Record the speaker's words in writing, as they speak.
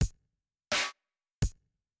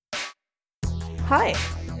Hi,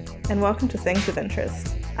 and welcome to Things of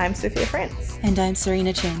Interest. I'm Sophia Frantz. And I'm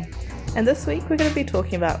Serena Chen. And this week we're going to be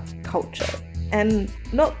talking about culture. And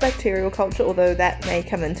not bacterial culture, although that may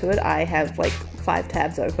come into it. I have like 5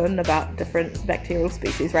 tabs open about different bacterial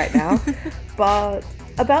species right now. But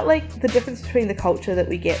about like the difference between the culture that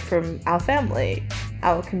we get from our family,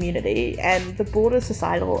 our community, and the broader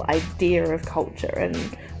societal idea of culture and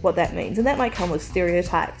what that means. And that might come with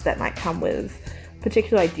stereotypes, that might come with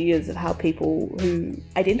particular ideas of how people who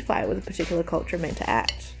identify with a particular culture are meant to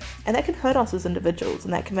act. And that can hurt us as individuals,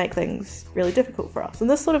 and that can make things really difficult for us. And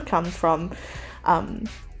this sort of comes from,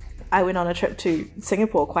 I went on a trip to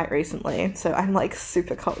Singapore quite recently, so I'm like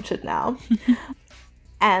super cultured now.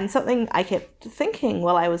 And something I kept thinking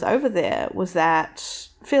while I was over there was that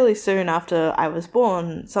fairly soon after I was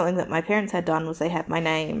born, something that my parents had done was they had my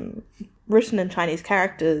name written in Chinese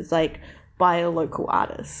characters, like by a local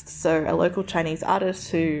artist. So a local Chinese artist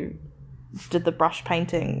who did the brush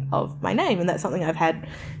painting of my name, and that's something I've had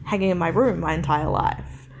hanging in my room my entire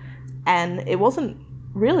life. And it wasn't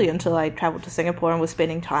really until I travelled to Singapore and was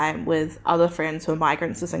spending time with other friends who are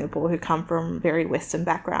migrants to Singapore who come from very Western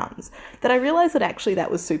backgrounds that I realised that actually that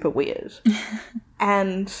was super weird.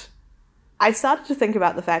 And I started to think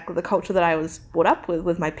about the fact that the culture that I was brought up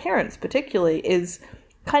with my parents particularly, is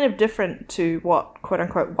kind of different to what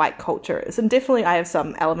quote-unquote white culture is. And definitely I have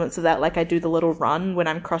some elements of that, like I do the little run when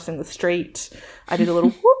I'm crossing the street. I do the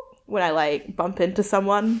little whoop when I like bump into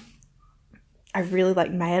someone. I really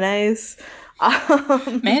like mayonnaise.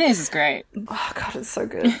 Mayonnaise is great. Oh god, it's so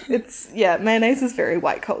good. Mayonnaise is very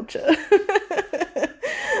white culture.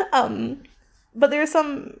 But there are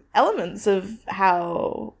some elements of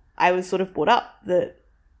how I was sort of brought up that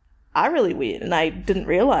are really weird, and I didn't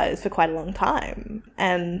realise for quite a long time.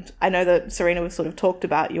 And I know that Serena, we've sort of talked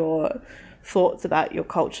about your thoughts about your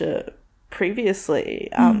culture previously,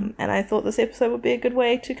 and I thought this episode would be a good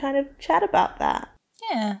way to kind of chat about that.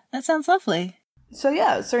 Yeah, that sounds lovely. So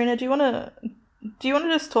yeah, Serena, do you want to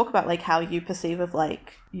just talk about like how you perceive of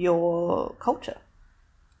like your culture?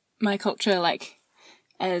 My culture, like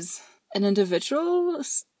as an individual,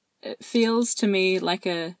 it feels to me like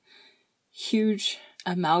a huge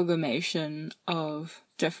amalgamation of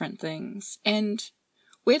different things. And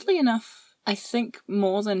weirdly enough, I think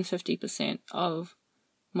more than 50% of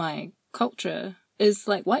my culture is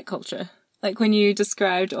like white culture. Like when you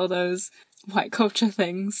described all those white culture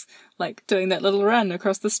things, like doing that little run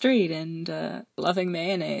across the street and loving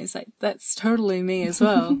mayonnaise, like that's totally me as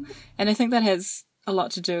well. And I think that has a lot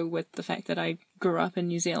to do with the fact that I grew up in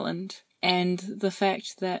New Zealand, and the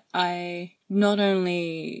fact that I not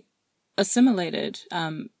only assimilated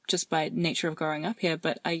just by nature of growing up here,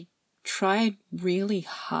 but I tried really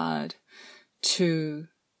hard to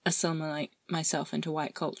assimilate myself into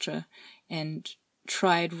white culture and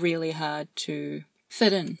tried really hard to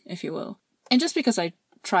fit in, if you will. And just because I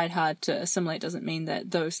tried hard to assimilate doesn't mean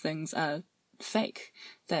that those things are fake,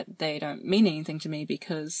 that they don't mean anything to me,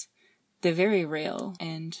 because they're very real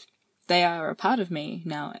and they are a part of me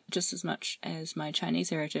now, just as much as my Chinese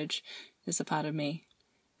heritage is a part of me.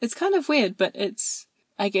 It's kind of weird, but it's,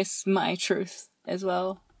 I guess, my truth as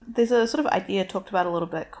well. There's a sort of idea talked about a little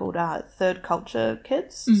bit called third culture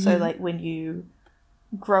kids. Mm-hmm. So like when you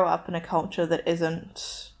grow up in a culture that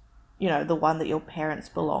isn't, you know, the one that your parents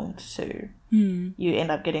belonged to, you end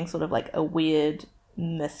up getting sort of like a weird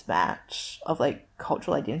mismatch of like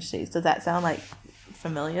cultural identities. Does that sound like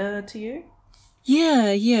familiar to you?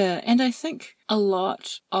 Yeah. And I think a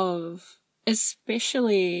lot of,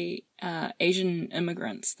 especially Asian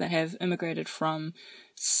immigrants that have immigrated from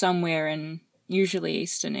somewhere in usually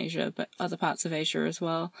Eastern Asia, but other parts of Asia as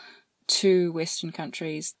well, to Western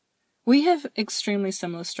countries, we have extremely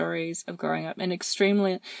similar stories of growing up and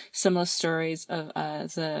extremely similar stories of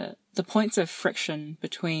the points of friction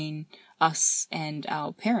between us and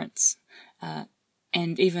our parents,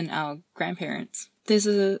 and even our grandparents. There's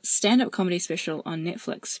a stand-up comedy special on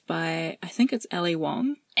Netflix by, I think it's Ali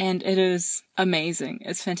Wong, and it is amazing.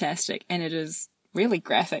 It's fantastic, and it is really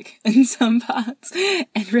graphic in some parts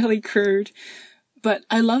and really crude. But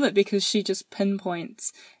I love it because she just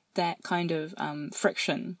pinpoints that kind of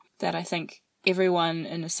friction that I think everyone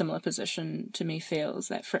in a similar position to me feels,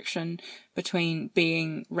 that friction between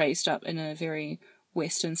being raised up in a very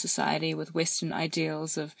Western society with Western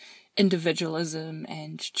ideals of individualism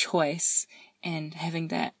and choice, and having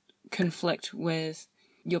that conflict with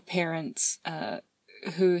your parents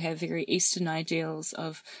who have very Eastern ideals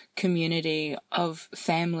of community, of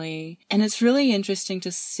family. And it's really interesting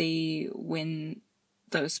to see when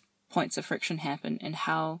those points of friction happen and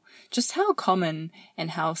how common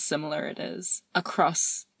and how similar it is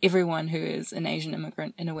across everyone who is an Asian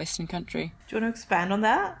immigrant in a Western country. Do you want to expand on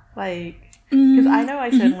that? Like, because I know I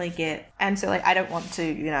certainly get, and so like I don't want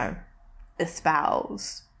to,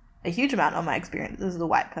 espouse a huge amount of my experience as a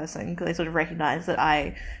white person, because I sort of recognize that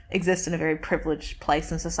I exist in a very privileged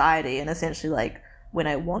place in society, and essentially like when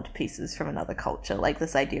I want pieces from another culture, like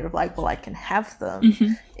this idea of like, well, I can have them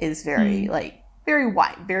is very like very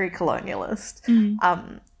white, very colonialist.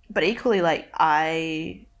 But equally, like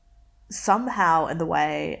I somehow in the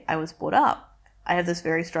way I was brought up, I have this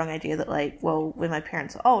very strong idea that like, well, when my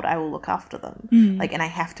parents are old, I will look after them. Like, and I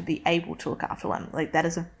have to be able to look after them. Like, that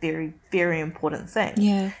is a very, very important thing.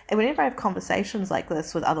 Yeah. And whenever I have conversations like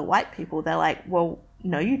this with other white people, they're like, well,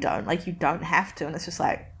 no, you don't. Like, you don't have to. And it's just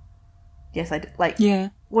like, yes, I do. Like, yeah.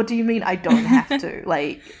 What do you mean I don't have to?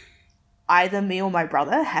 Like, either me or my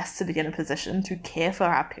brother has to be in a position to care for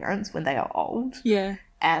our parents when they are old. Yeah.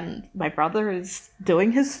 And my brother is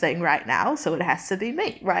doing his thing right now, so it has to be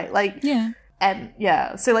me, right? Like, yeah. And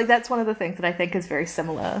yeah, so like that's one of the things that I think is very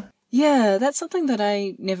similar. Yeah, that's something that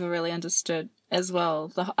I never really understood as well.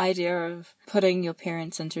 The idea of putting your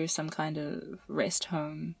parents into some kind of rest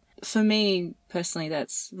home. For me, personally,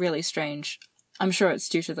 that's really strange. I'm sure it's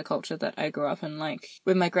due to the culture that I grew up in. Like,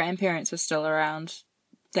 when my grandparents were still around,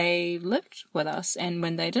 they lived with us. And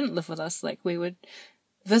when they didn't live with us, like, we would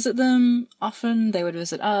visit them often. They would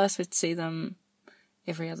visit us. We'd see them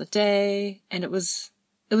every other day. And it was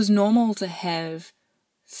normal to have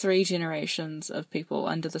 3 generations of people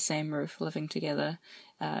under the same roof living together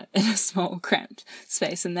in a small, cramped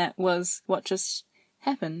space, and that was what just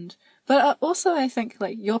happened. But also, I think,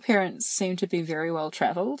 like, your parents seem to be very well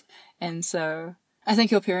travelled, and so I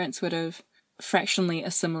think your parents would have fractionally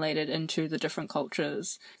assimilated into the different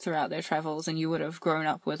cultures throughout their travels, and you would have grown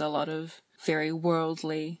up with a lot of very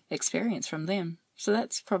worldly experience from them. So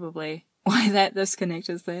that's probably why that disconnect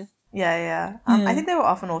is there. Yeah. I think they were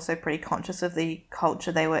often also pretty conscious of the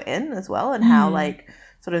culture they were in as well, and how like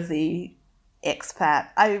sort of the expat,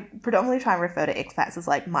 I predominantly try and refer to expats as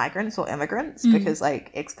like migrants or immigrants, because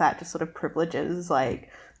like expat just sort of privileges like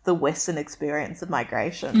the Western experience of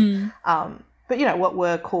migration. But what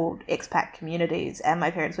were called expat communities, and my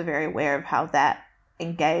parents were very aware of how that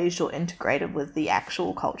engaged or integrated with the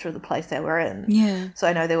actual culture of the place they were in. Yeah. So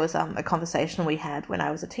I know there was a conversation we had when I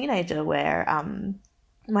was a teenager where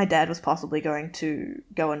my dad was possibly going to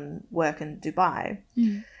go and work in Dubai.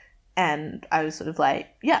 And I was sort of like,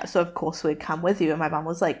 yeah, so of course we'd come with you. And my mum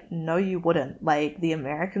was like, no, you wouldn't. Like, the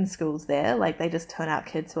American schools there, like, they just turn out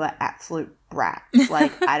kids who are absolute brats.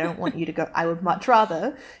 Like, I don't want you to go. I would much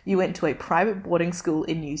rather you went to a private boarding school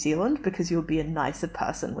in New Zealand, because you would be a nicer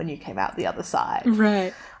person when you came out the other side.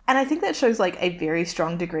 Right. And I think that shows, like, a very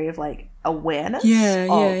strong degree of, like, awareness.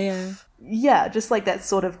 Yeah, just, like, that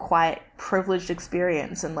sort of quite privileged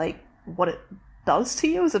experience and, like, what it does to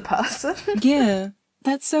you as a person. Yeah.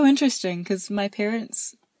 That's so interesting, because my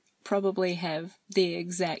parents probably have the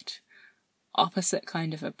exact opposite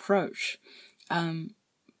kind of approach.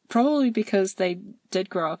 Probably because they did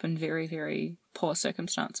grow up in very, very poor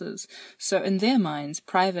circumstances. So in their minds,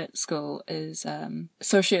 private school is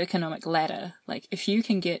socioeconomic ladder. Like, if you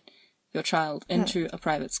can get your child into a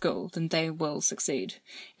private school, then they will succeed.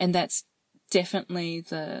 And that's definitely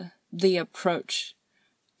the approach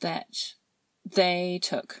that they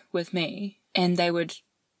took with me. And they would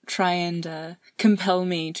try and compel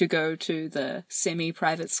me to go to the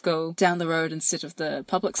semi-private school down the road instead of the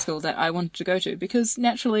public school that I wanted to go to, because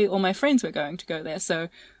naturally all my friends were going to go there, so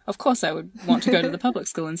of course I would want to go to the public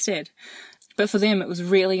school instead. But for them it was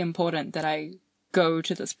really important that I go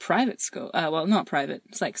to this private school. Well, not private,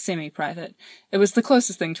 it's like semi-private. It was the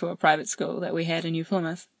closest thing to a private school that we had in New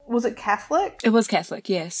Plymouth. Was it Catholic? It was Catholic,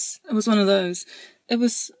 yes. It was one of those. It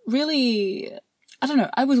was really... I don't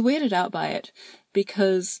know, I was weirded out by it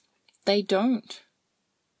because they don't,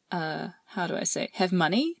 how do I say, have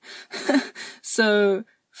money. So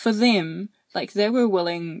for them, like, they were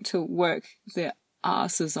willing to work their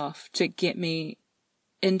asses off to get me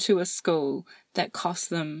into a school that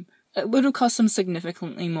it would have cost them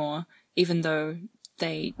significantly more, even though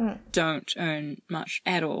they don't earn much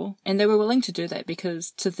at all. And they were willing to do that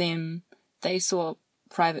because to them, they saw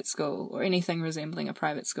private school or anything resembling a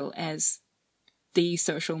private school as the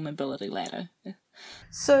social mobility ladder.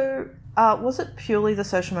 So, was it purely the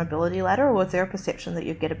social mobility ladder, or was there a perception that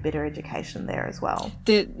you'd get a better education there as well?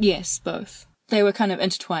 Yes, both. They were kind of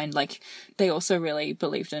intertwined. Like, they also really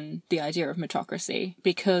believed in the idea of meritocracy,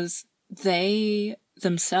 because they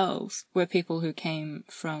themselves were people who came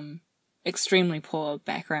from extremely poor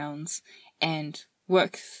backgrounds and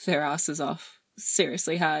worked their asses off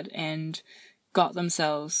seriously hard and got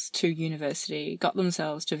themselves to university, got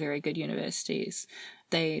themselves to very good universities.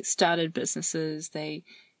 They started businesses, they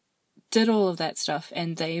did all of that stuff,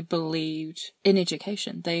 and they believed in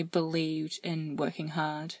education. They believed in working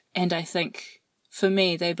hard. And I think, for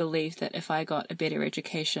me, they believed that if I got a better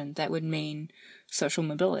education, that would mean social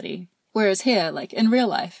mobility. Whereas here, like in real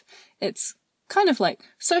life, it's kind of like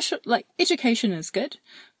education is good,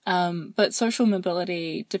 but social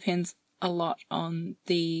mobility depends a lot on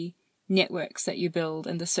the networks that you build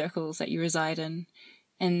and the circles that you reside in.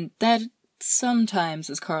 And that sometimes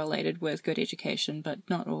is correlated with good education, but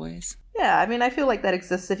not always. Yeah, I mean, I feel like that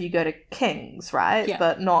exists if you go to King's, right? Yeah.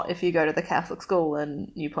 But not if you go to the Catholic school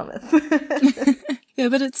in New Plymouth. Yeah,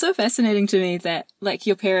 but it's so fascinating to me that, like,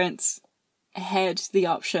 your parents had the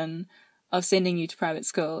option of sending you to private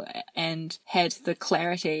school and had the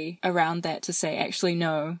clarity around that to say, actually,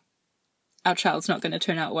 no, our child's not going to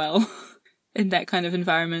turn out well in that kind of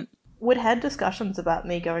environment. We'd had discussions about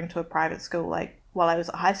me going to a private school, like, while I was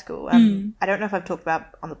at high school. I don't know if I've talked about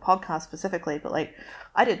on the podcast specifically, but, like,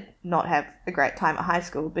 I did not have a great time at high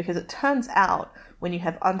school because it turns out when you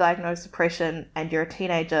have undiagnosed depression and you're a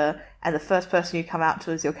teenager and the first person you come out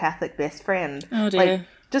to is your Catholic best friend, Oh, dear. like,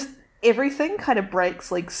 just everything kind of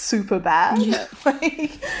breaks, like, super bad. Yeah.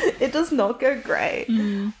 Like, it does not go great.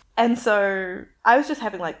 And so I was just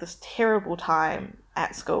having, like, this terrible time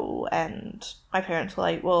at school, and my parents were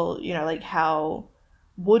like, well, you know, like, how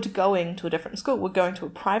would going to a different school, would going to a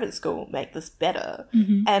private school make this better?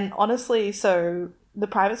 And honestly, so the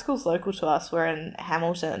private schools local to us were in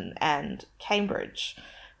Hamilton and Cambridge,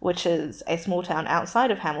 which is a small town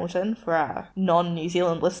outside of Hamilton for our non-New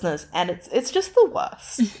Zealand listeners, and it's just the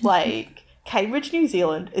worst. Like, Cambridge, New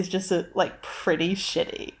Zealand is just pretty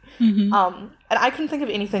shitty. And I couldn't think of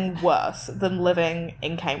anything worse than living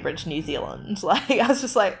in Cambridge, New Zealand. Like, I was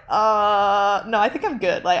just like, no, I think I'm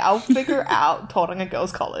good. Like, I'll figure out Tauranga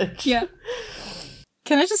Girls' College. Yeah.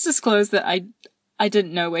 Can I just disclose that I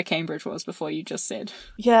didn't know where Cambridge was before you just said?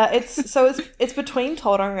 Yeah, it's between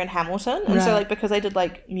Tauranga and Hamilton. And so, like, because I did,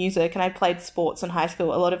 like, music and I played sports in high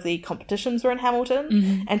school, a lot of the competitions were in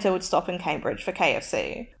Hamilton. And so would stop in Cambridge for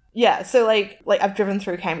KFC. Yeah, so, like I've driven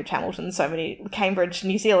through Cambridge, Hamilton, Cambridge,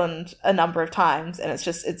 New Zealand a number of times, and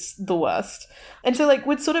it's the worst. And so, like,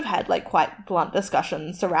 we'd sort of had, like, quite blunt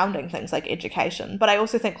discussions surrounding things like education. But I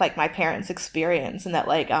also think, like, my parents' experience and that,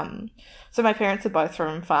 like, so my parents are both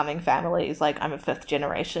from farming families, like, I'm a 5th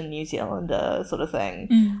generation New Zealander sort of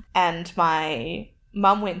thing. And my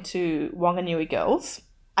mum went to Wanganui Girls.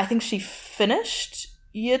 I think she finished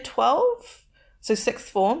year 12. So 6th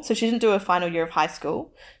form. So she didn't do her final year of high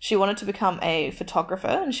school. She wanted to become a photographer,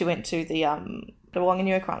 and she went to the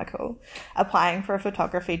Wanganui Chronicle applying for a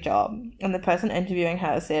photography job. And the person interviewing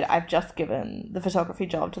her said, I've just given the photography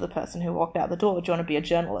job to the person who walked out the door. Do you want to be a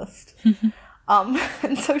journalist?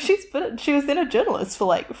 And so she was then a journalist for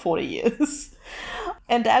like 40 years.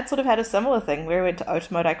 And Dad sort of had a similar thing where he went to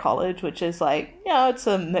Otamotai College, which is like, you know, it's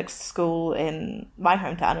a mixed school in my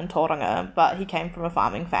hometown in Tauranga, but he came from a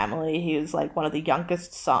farming family. He was like one of the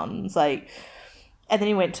youngest sons, like, and then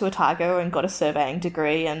he went to Otago and got a surveying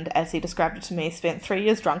degree, and as he described it to me, spent 3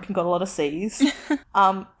 years drunk and got a lot of C's,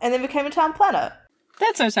 and then became a town planner.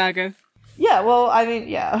 That's Otago. Yeah, well, I mean,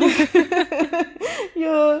 yeah.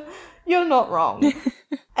 You're not wrong.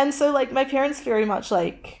 And so, like, my parents very much,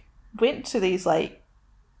 like, went to these, like,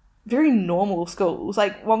 very normal schools.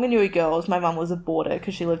 Like, Wanganui Girls, my mum was a boarder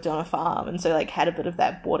because she lived on a farm, and so, like, had a bit of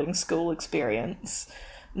that boarding school experience.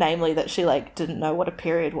 Namely that she, like, didn't know what a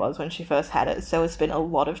period was when she first had it, so has spent a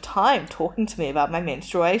lot of time talking to me about my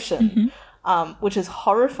menstruation, which is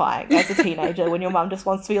horrifying as a teenager when your mum just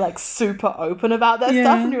wants to be, like, super open about that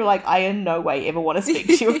stuff, and you're like, I in no way ever want to speak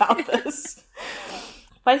to you about this.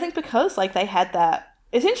 But I think because, like, they had that,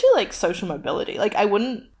 essentially, like, social mobility, like,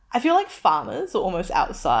 I feel like farmers are almost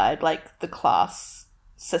outside, like, the class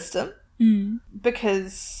system,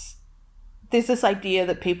 because there's this idea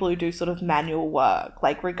that people who do sort of manual work,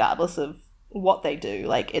 like, regardless of what they do,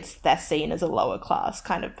 like, they're seen as a lower class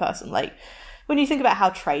kind of person. Like, when you think about how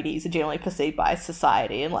tradies are generally perceived by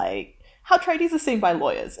society and, like, how tradies are seen by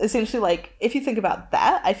lawyers, essentially, like, if you think about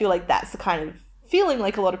that, I feel like that's the kind of feeling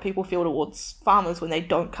like a lot of people feel towards farmers when they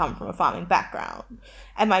don't come from a farming background.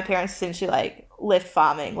 And my parents essentially, like, left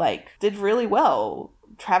farming, like, did really well,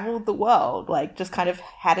 traveled the world, like, just kind of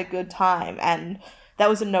had a good time, and that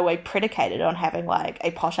was in no way predicated on having, like, a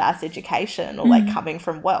posh-ass education or, like, coming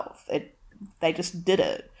from wealth. They just did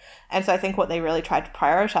it. And so I think what they really tried to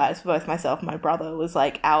prioritize for both myself and my brother was,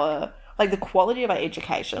 like, the quality of our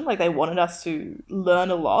education. Like, they wanted us to learn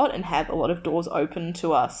a lot and have a lot of doors open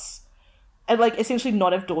to us, and, like, essentially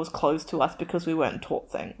not have doors closed to us because we weren't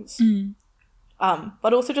taught things.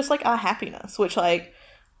 But also just, like, our happiness, which, like,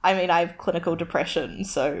 I mean, I have clinical depression,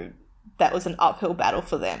 so that was an uphill battle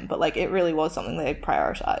for them, but like it really was something they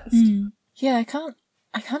prioritized. Yeah, I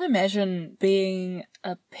can't imagine being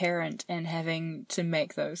a parent and having to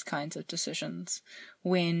make those kinds of decisions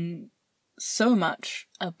when so much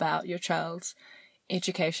about your child's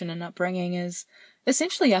education and upbringing is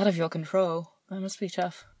essentially out of your control. That must be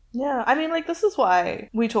tough. Yeah, I mean, like, this is why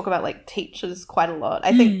we talk about, like, teachers quite a lot.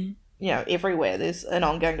 I think, you know, everywhere there's an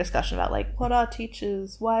ongoing discussion about, like, what are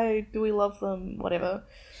teachers? Why do we love them? Whatever.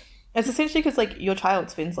 It's essentially because, like, your child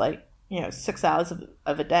spends, like, you know, 6 hours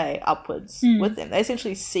of a day upwards with them. They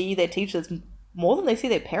essentially see their teachers more than they see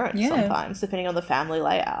their parents sometimes, depending on the family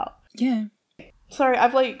layout. Yeah. Sorry,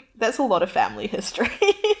 I've, like, that's a lot of family history.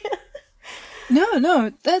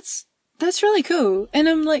 No, that's really cool. And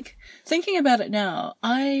I'm like, thinking about it now,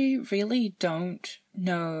 I really don't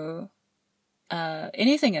know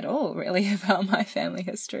anything at all, really, about my family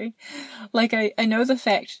history. Like, I know the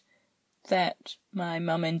fact that my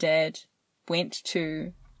mum and dad went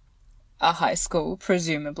to a high school,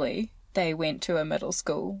 presumably. They went to a middle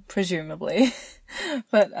school, presumably.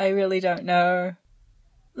 But I really don't know.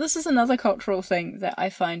 This is another cultural thing that I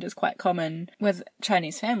find is quite common with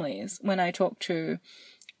Chinese families. When I talk to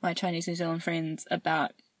my Chinese New Zealand friends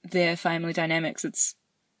about their family dynamics, it's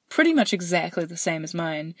pretty much exactly the same as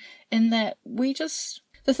mine, in that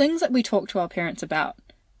the things that we talk to our parents about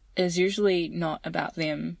is usually not about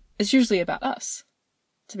them, it's usually about us,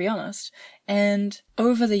 to be honest. And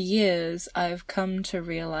over the years, I've come to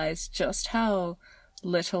realize just how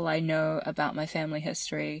little I know about my family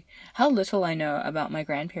history, how little I know about my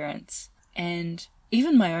grandparents, and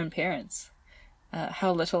even my own parents,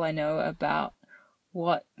 how little I know about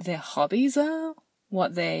what their hobbies are,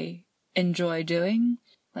 what they enjoy doing,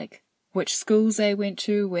 like which schools they went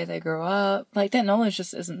to, where they grew up. Like, that knowledge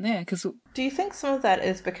just isn't there. Do you think some of that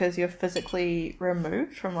is because you're physically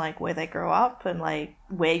removed from, like, where they grow up and, like,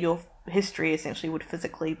 where your history essentially would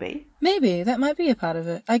physically be? Maybe, that might be a part of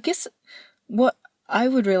it. I guess what I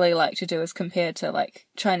would really like to do is compare to, like,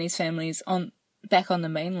 Chinese families back on the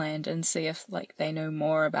mainland and see if, like, they know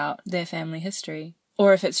more about their family history.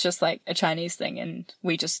 Or if it's just, like, a Chinese thing and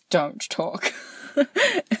we just don't talk.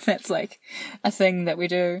 If that's, like, a thing that we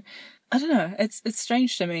do. I don't know. It's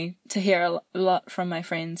strange to me to hear a lot from my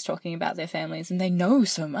friends talking about their families, and they know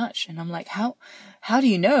so much. And I'm like, how do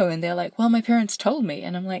you know? And they're like, well, my parents told me.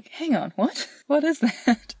 And I'm like, hang on, what? What is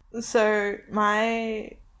that? So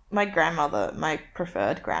my grandmother, my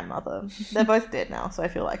preferred grandmother, they're both dead now, so I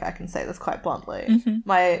feel like I can say this quite bluntly.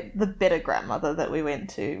 The better grandmother that we went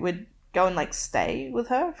to would go and, like, stay with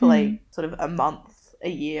her for, like, sort of a month, a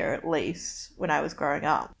year at least, when I was growing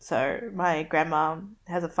up. So my grandma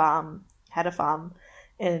had a farm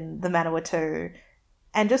in the Manawatu,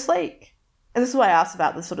 and just, like, and this is why I asked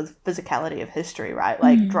about the sort of physicality of history, right?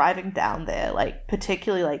 Like, driving down there, like,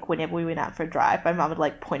 particularly, like, whenever we went out for a drive, my mum would,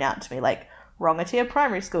 like, point out to me, like, Rongatia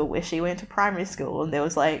Primary School, where she went to primary school, and there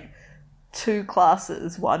was, like, 2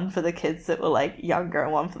 classes, one for the kids that were, like, younger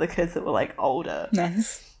and one for the kids that were, like, older.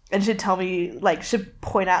 Nice. And she'd tell me, like, she'd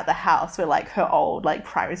point out the house where, like, her old, like,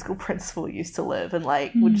 primary school principal used to live, and,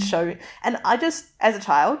 like, would show. And I just, as a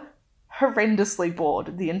child, horrendously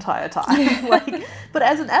bored the entire time. Like, but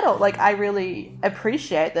as an adult, like, I really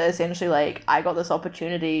appreciate that essentially, like, I got this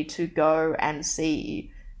opportunity to go and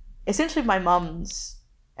see essentially my mum's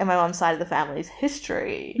and my mum's side of the family's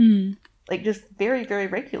history, like, just very, very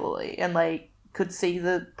regularly, and, like, could see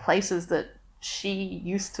the places that she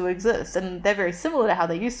used to exist, and they're very similar to how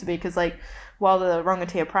they used to be, because, like, while the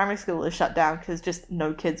Rongatia Primary School is shut down because just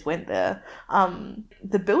no kids went there,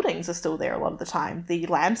 the buildings are still there a lot of the time. The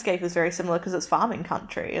landscape is very similar because it's farming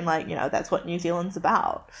country, and, like, you know, that's what New Zealand's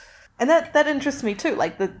about. And that interests me too,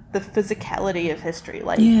 like, the physicality of history.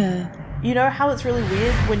 Like, you know how it's really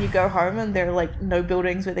weird when you go home and there are, like, no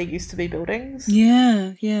buildings where there used to be buildings?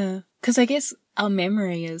 Yeah. Because I guess our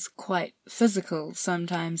memory is quite physical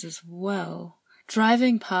sometimes as well.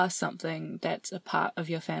 Driving past something that's a part of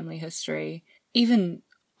your family history, even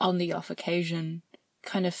on the off occasion,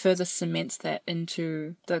 kind of further cements that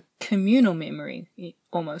into the communal memory,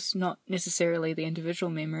 almost, not necessarily the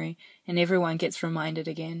individual memory, and everyone gets reminded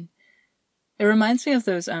again. It reminds me of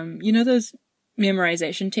those, those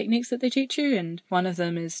memorization techniques that they teach you, and one of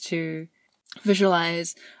them is to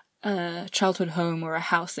visualize a childhood home or a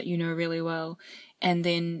house that you know really well, and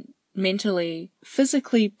then mentally,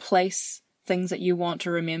 physically place things that you want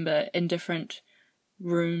to remember in different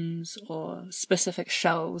rooms or specific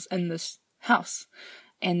shelves in this house.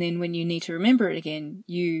 And then when you need to remember it again,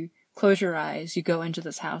 you close your eyes, you go into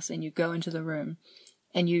this house, and you go into the room,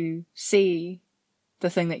 and you see the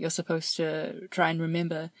thing that you're supposed to try and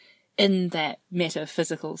remember in that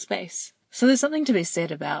metaphysical space. So there's something to be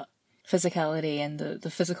said about physicality and the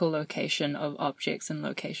physical location of objects and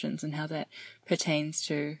locations and how that pertains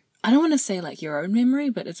to, I don't want to say like your own memory,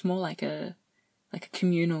 but it's more like a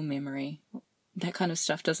communal memory. That kind of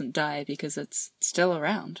stuff doesn't die because it's still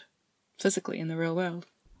around physically in the real world.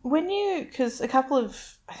 Because I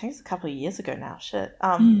think it's a couple of years ago now,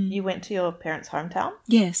 you went to your parents' hometown?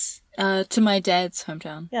 Yes, to my dad's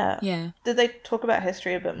hometown. Yeah. Yeah. Did they talk about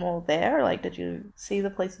history a bit more there? Like, did you see the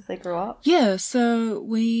places they grew up? Yeah, so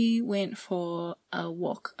we went for a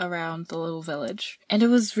walk around the little village, and it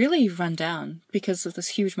was really run down because of this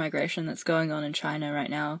huge migration that's going on in China right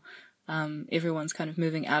now. Everyone's kind of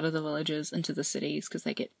moving out of the villages into the cities because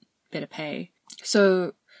they get better pay.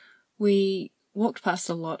 So we walked past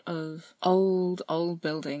a lot of old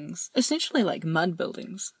buildings, essentially like mud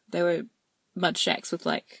buildings. They were mud shacks with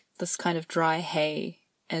like this kind of dry hay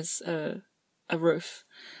as a roof.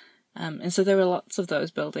 And so there were lots of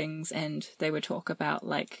those buildings, and they would talk about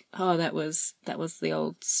like, oh, that was the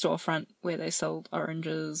old storefront where they sold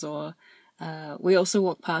oranges, or we also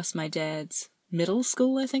walked past my dad's middle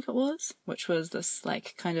school, I think it was, which was this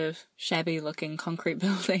like kind of shabby looking concrete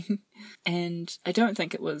building. And I don't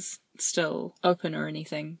think it was still open or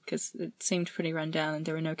anything because it seemed pretty run down and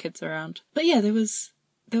there were no kids around. But yeah, there was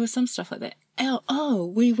some stuff like that. Oh,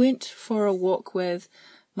 we went for a walk with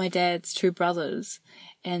my dad's two brothers,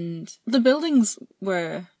 and the buildings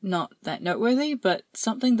were not that noteworthy, but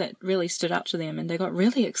something that really stood out to them and they got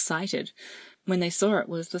really excited when they saw it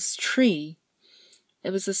was this tree.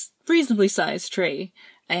 It was this reasonably sized tree,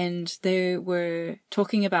 and they were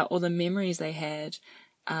talking about all the memories they had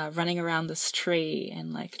running around this tree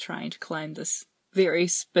and like trying to climb this very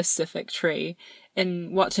specific tree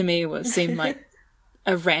in what to me seemed like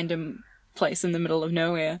a random place in the middle of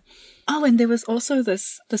nowhere. Oh, and there was also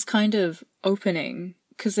this kind of opening,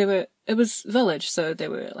 because it was village, so there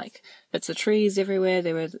were like bits of trees everywhere.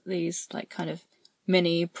 There were these like kind of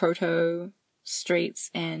mini proto streets,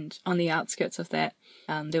 and on the outskirts of that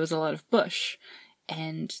there was a lot of bush,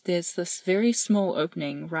 and there's this very small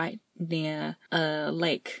opening right near a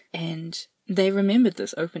lake, and they remembered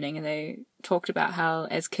this opening, and they talked about how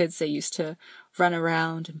as kids they used to run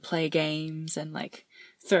around and play games and like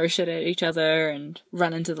throw shit at each other and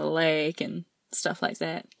run into the lake and stuff like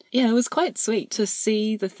that. Yeah, it was quite sweet to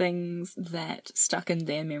see the things that stuck in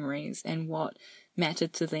their memories and what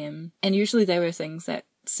mattered to them, and usually they were things that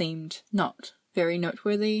seemed not very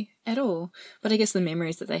noteworthy at all, but I guess the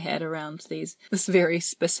memories that they had around this very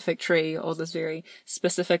specific tree or this very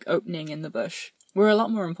specific opening in the bush were a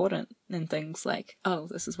lot more important than things like, oh,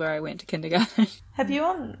 this is where I went to kindergarten. Have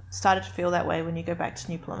you started to feel that way when you go back to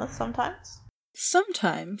New Plymouth sometimes?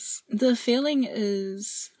 Sometimes. The feeling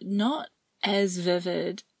is not as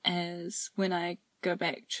vivid as when I go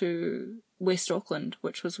back to West Auckland,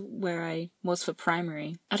 which was where I was for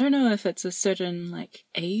primary. I don't know if it's a certain like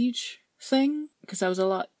age thing, because I was a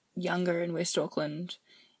lot younger in West Auckland,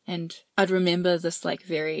 and I'd remember this like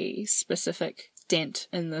very specific dent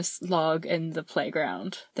in this log in the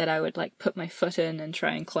playground that I would like put my foot in and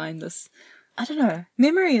try and climb this. I don't know.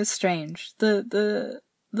 Memory is strange. The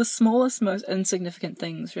smallest, most insignificant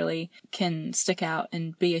things really can stick out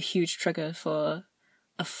and be a huge trigger for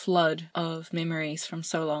a flood of memories from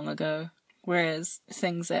so long ago, whereas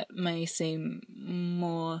things that may seem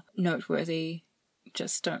more noteworthy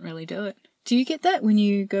just don't really do it. Do you get that when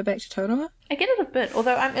you go back to Tauranga? I get it a bit,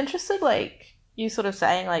 although I'm interested, like, you sort of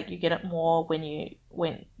saying, like, you get it more when you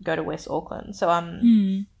go to West Auckland. So,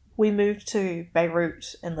 we moved to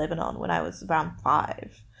Beirut in Lebanon when I was around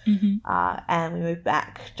 5. Mm-hmm. And we moved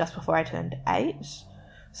back just before I turned 8.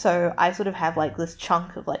 So I sort of have, like, this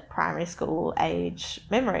chunk of, like, primary school age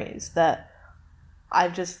memories that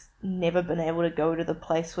I've just never been able to go to the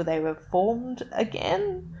place where they were formed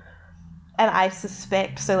again. And I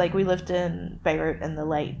suspect, so like we lived in Beirut in the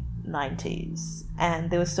late 90s, and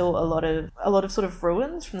there was still a lot of sort of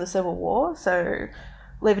ruins from the Civil War. So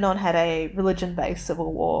Lebanon had a religion-based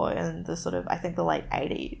civil war in the sort of, I think, the late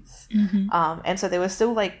 80s. Mm-hmm. And so there were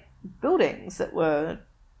still like buildings that were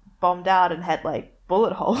bombed out and had like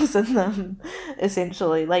bullet holes in them,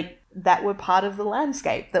 essentially, like that were part of the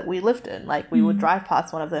landscape that we lived in. Like we would drive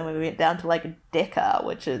past one of them when we went down to like Decca,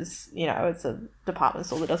 which is, you know, it's a department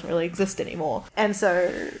store that doesn't really exist anymore. And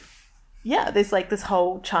so, yeah, there's like this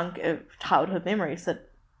whole chunk of childhood memories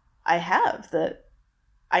that I have that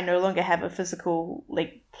I no longer have a physical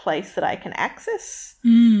like place that I can access.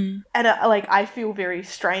 And like I feel very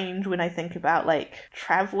strange when I think about like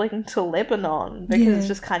traveling to Lebanon, because it's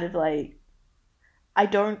just kind of like I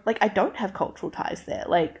don't have cultural ties there.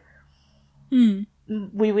 Like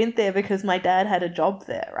we went there because my dad had a job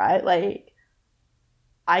there, right? Like,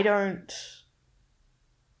 I don't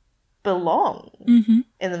belong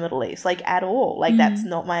in the Middle East, like, at all. Like, that's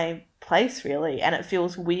not my place, really. And it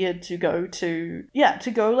feels weird to go to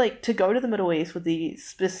the Middle East with the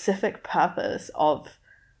specific purpose of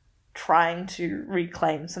trying to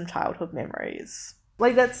reclaim some childhood memories.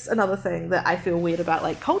 Like, that's another thing that I feel weird about,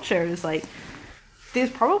 like, culture is, like, there's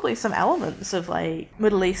probably some elements of, like,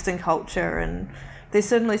 Middle Eastern culture, and there's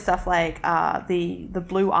certainly stuff like the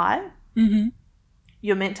blue eye.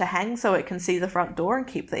 You're meant to hang so it can see the front door and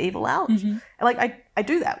keep the evil out. And, like, I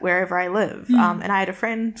do that wherever I live. And I had a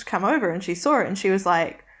friend come over and she saw it and she was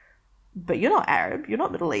like, but you're not Arab, you're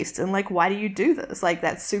not Middle Eastern, like, why do you do this? Like,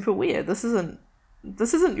 that's super weird. This isn't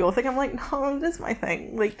your thing. I'm like, no, it is my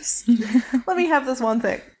thing. Like, just let me have this one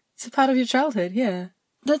thing. It's a part of your childhood, yeah.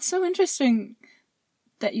 That's so interesting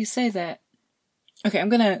that you say that. Okay, I'm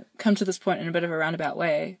going to come to this point in a bit of a roundabout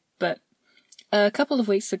way, but a couple of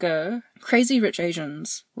weeks ago, Crazy Rich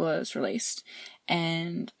Asians was released,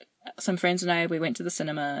 and some friends and I, we went to the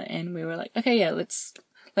cinema, and we were like, okay, yeah, let's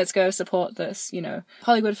go support this,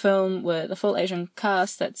 Hollywood film with a full Asian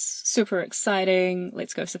cast. That's super exciting.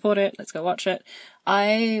 Let's go support it. Let's go watch it.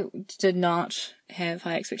 I did not have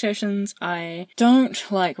high expectations. I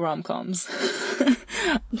don't like rom-coms.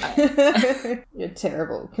 You're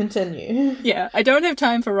terrible. Continue. Yeah, I don't have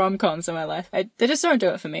time for rom-coms in my life. They just don't do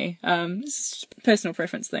it for me. It's a personal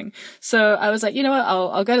preference thing. So I was like, you know what?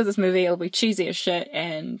 I'll go to this movie. It'll be cheesy as shit,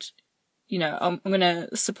 and I'm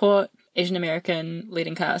gonna support Asian American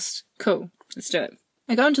leading cast. Cool, let's do it.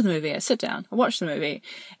 I go into the movie. I sit down. I watch the movie,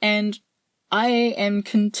 and I am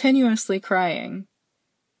continuously crying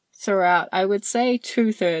throughout, I would say,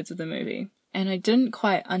 2/3 of the movie. And I didn't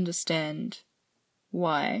quite understand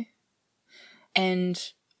why. And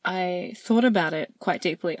I thought about it quite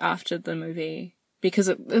deeply after the movie, because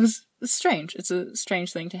it was strange. It's a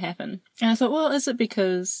strange thing to happen. And I thought, well, is it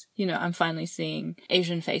because, I'm finally seeing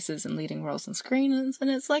Asian faces in leading roles on screen? And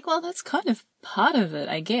it's like, well, that's kind of part of it,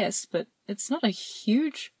 I guess, but it's not a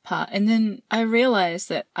huge part. And then I realized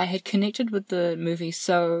that I had connected with the movie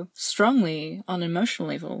so strongly on an emotional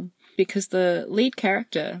level, because the lead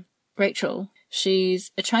character, Rachel,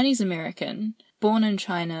 she's a Chinese American, born in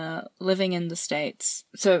China, living in the States.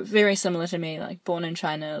 So very similar to me, like born in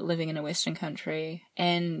China, living in a Western country.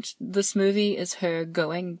 And this movie is her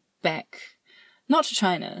going back, not to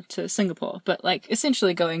China, to Singapore, but like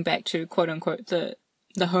essentially going back to quote unquote the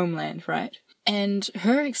homeland, right? And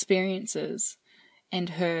her experiences and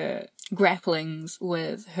her grapplings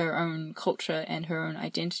with her own culture and her own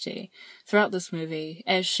identity throughout this movie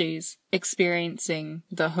as she's experiencing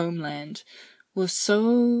the homeland was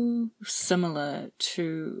so similar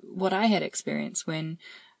to what I had experienced when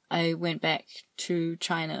I went back to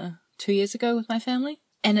China 2 years ago with my family.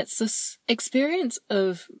 And it's this experience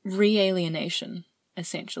of re-alienation,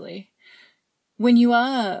 essentially. When you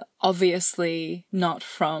are obviously not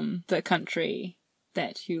from the country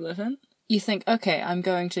that you live in, you think, okay, I'm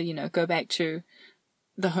going to, go back to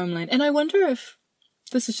the homeland. And I wonder if,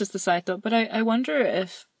 this is just a side thought, but I wonder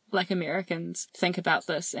if like Americans think about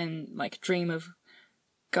this and like dream of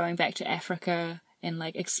going back to Africa and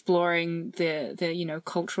like exploring their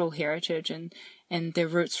cultural heritage and their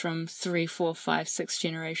roots from 3, 4, 5, 6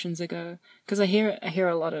 generations ago. Because I hear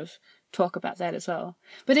a lot of talk about that as well.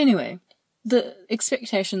 But anyway, the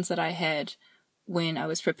expectations that I had when I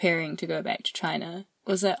was preparing to go back to China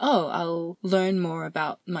was that, I'll learn more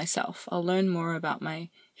about myself. I'll learn more about my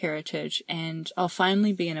heritage, and I'll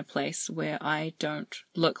finally be in a place where I don't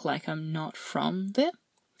look like I'm not from there.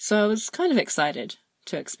 So I was kind of excited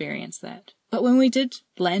to experience that. But when we did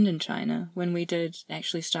land in China, when we did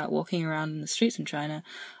actually start walking around in the streets in China,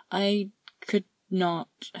 I could not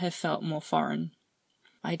have felt more foreign.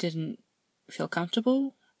 I didn't feel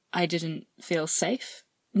comfortable. I didn't feel safe.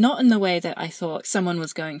 Not in the way that I thought someone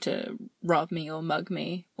was going to rob me or mug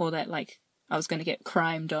me, or that like I was going to get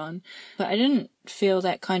crimed on. But I didn't feel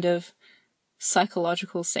that kind of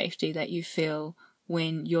psychological safety that you feel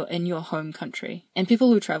when you're in your home country. And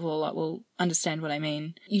people who travel a lot will understand what I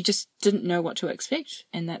mean. You just didn't know what to expect,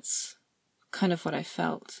 and that's kind of what I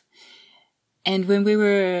felt. And when we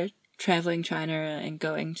were traveling China and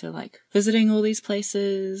going to like visiting all these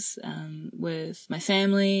places with my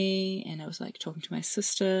family, and I was like talking to my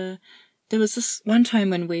sister, there was this one time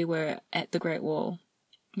when we were at the Great Wall,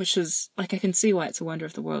 which is like, I can see why it's a wonder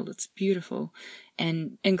of the world. It's beautiful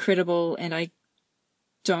and incredible, and I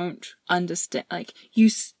don't understand, like you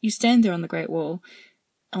stand there on the Great Wall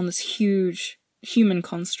on this huge human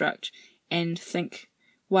construct and think,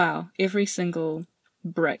 wow, every single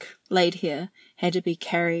brick laid here had to be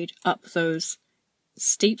carried up those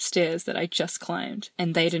steep stairs that I just climbed,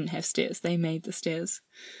 and they didn't have stairs. They made the stairs.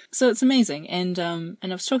 So it's amazing. And I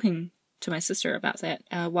was talking to my sister about that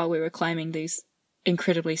while we were climbing these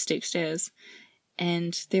incredibly steep stairs.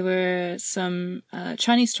 And there were some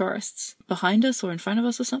Chinese tourists behind us or in front of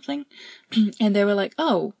us or something. And they were like,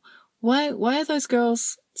 oh, why are those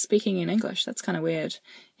girls speaking in English? That's kind of weird.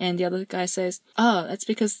 And the other guy says, oh, that's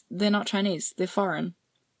because they're not Chinese. They're foreign.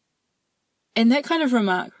 And that kind of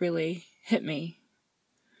remark really hit me.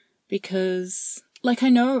 Because, like, I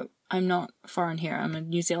know I'm not foreign here. I'm a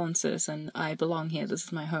New Zealand citizen. I belong here. This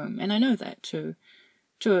is my home. And I know that to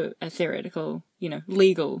a theoretical,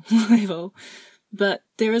 legal level. But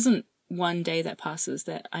there isn't one day that passes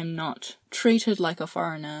that I'm not treated like a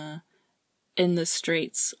foreigner in the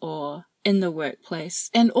streets or in the workplace,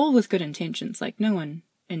 and all with good intentions. Like, no one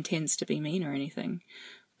intends to be mean or anything.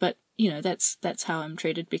 But, that's how I'm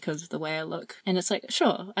treated because of the way I look. And it's like,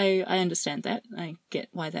 sure, I understand that. I get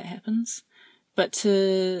why that happens. But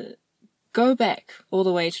to go back all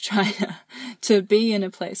the way to China, to be in a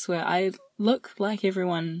place where I look like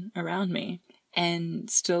everyone around me and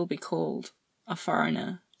still be called a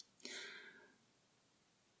foreigner,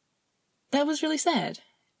 that was really sad.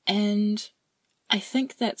 And I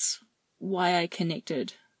think that's why I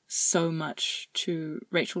connected so much to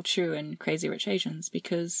Rachel Chu and Crazy Rich Asians,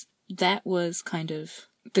 because that was kind of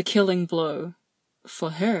the killing blow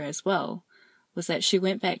for her as well, was that she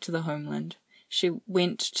went back to the homeland. She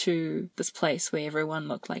went to this place where everyone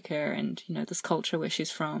looked like her and, this culture where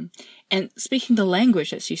she's from. And speaking the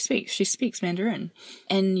language that she speaks Mandarin.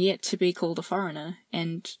 And yet to be called a foreigner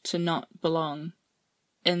and to not belong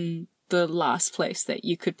in the last place that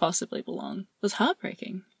you could possibly belong was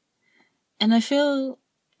heartbreaking. And I feel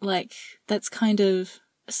like that's kind of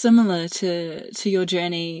similar to your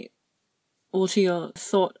journey, or to your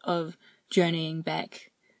thought of journeying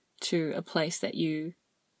back to a place that you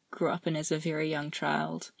grew up in as a very young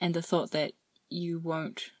child, and the thought that you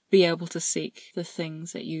won't be able to seek the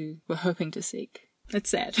things that you were hoping to seek. It's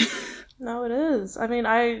sad. No, it is. I mean,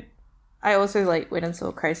 I also went and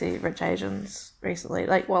saw Crazy Rich Asians recently,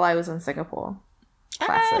 while I was in Singapore.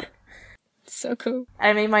 Classic. So cool.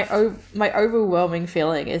 I mean, my overwhelming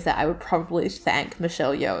feeling is that I would probably thank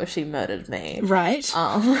Michelle Yeoh if she murdered me. Right.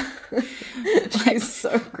 She's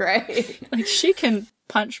so great. She can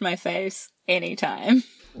punch my face anytime.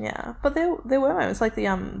 Yeah, but there were moments like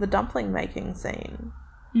the dumpling making scene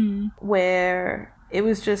where it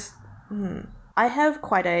was just I have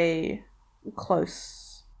quite a close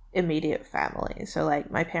immediate family, so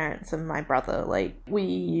my parents and my brother,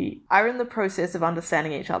 we are in the process of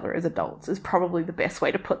understanding each other as adults is probably the best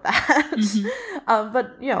way to put that.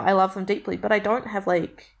 But I love them deeply, but I don't have a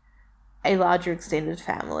larger extended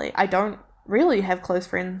family. I don't really have close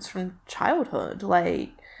friends from childhood.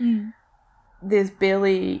 There's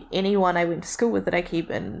barely anyone I went to school with that I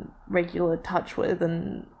keep in regular touch with,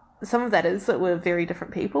 and some of that is that we're very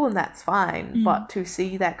different people, and that's fine. But to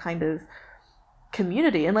see that kind of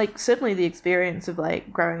community, and certainly the experience of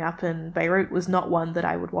growing up in Beirut was not one that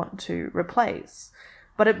I would want to replace,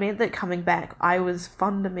 but it meant that coming back I was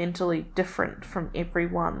fundamentally different from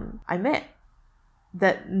everyone I met,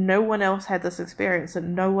 that no one else had this experience,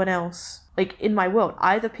 and no one else in my world,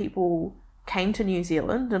 either people came to New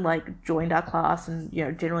Zealand and joined our class and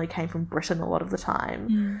generally came from Britain a lot of the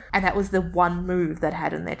time, and that was the one move they'd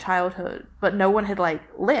had in their childhood, but no one had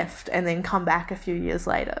left and then come back a few years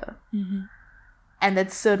later. And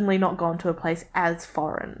they'd certainly not gone to a place as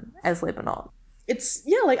foreign as Lebanon. It's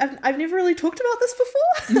I've never really talked about this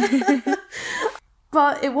before.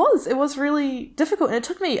 But it was really difficult, and it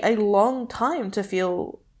took me a long time to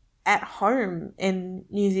feel at home in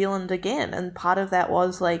New Zealand again, and part of that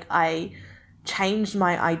was I changed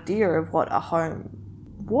my idea of what a home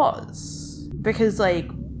was, because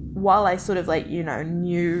while I sort of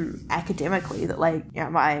knew academically that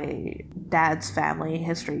my dad's family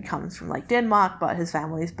history comes from Denmark, but his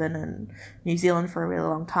family's been in New Zealand for a really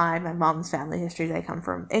long time. My mum's family history, they come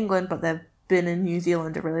from England, but they've been in New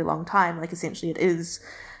Zealand a really long time. Essentially it is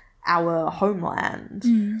our homeland.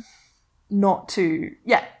 Not to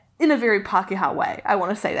in a very Pākehā way. I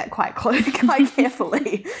want to say that quite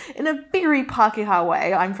carefully. In a very Pākehā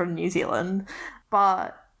way, I'm from New Zealand.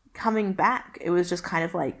 But coming back, it was just kind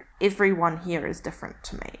of everyone here is different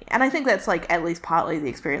to me. And I think that's at least partly the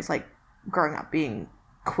experience growing up being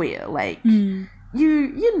queer.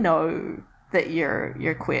 You know that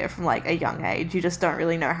you're queer from a young age. You just don't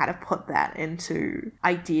really know how to put that into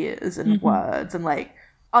ideas and words, and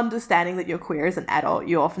understanding that you're queer as an adult,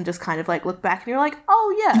 you often just kind of look back and you're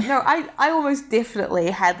oh yeah, no, I almost definitely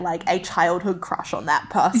had a childhood crush on that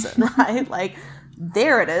person, right?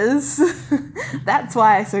 there it is. That's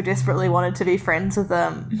why I so desperately wanted to be friends with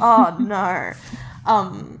them. Oh, no.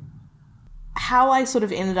 How I sort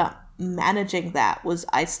of ended up managing that was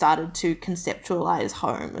I started to conceptualize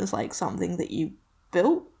home as like something that you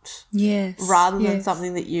built. Yes. Rather than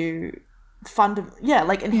something that you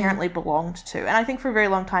inherently belonged to. And I think for a very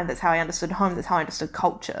long time that's how I understood home, that's how I understood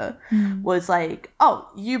culture, was like, oh,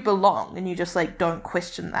 you belong and you just like don't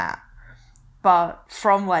question that. But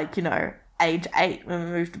from like, you know, age 8 when we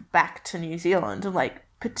moved back to New Zealand, and like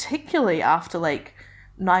particularly after like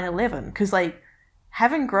 9/11, because like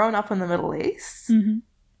having grown up in the Middle East,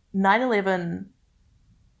 9/11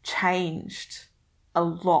 changed a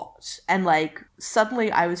lot, and like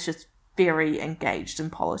suddenly I was just very engaged in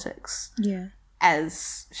politics. Yeah.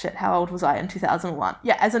 As shit, how old was I in 2001?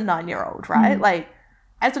 Yeah, as a 9-year-old, right? Like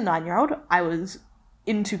as a 9-year-old, I was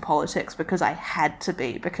into politics because I had to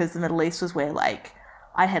be, because the Middle East was where like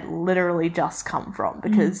I had literally just come from,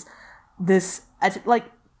 because like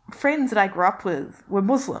friends that I grew up with were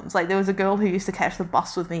Muslims. Like there was a girl who used to catch the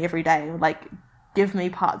bus with me every day and would like give me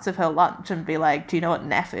parts of her lunch and be like, do you know what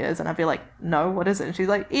naff is? And I'd be like, no, what is it? And she's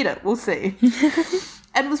like, eat it, we'll see.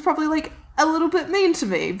 And was probably like a little bit mean to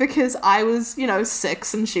me because I was, you know,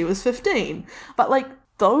 6 and she was 15. But like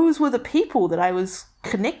those were the people that I was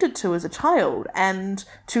connected to as a child, and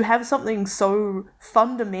to have something so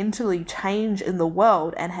fundamentally change in the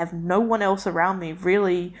world and have no one else around me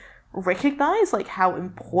really recognize like how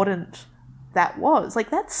important that was, like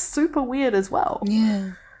that's super weird as well.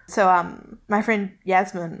 Yeah. So my friend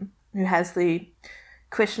Yasmin, who has the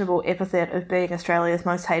questionable epithet of being Australia's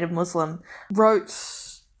most hated Muslim, wrote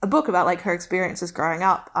a book about like her experiences growing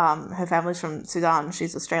up. Her family's from Sudan,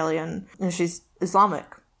 she's Australian, and she's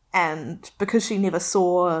Islamic. And because she never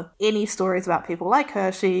saw any stories about people like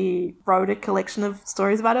her, she wrote a collection of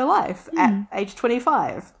stories about her life at age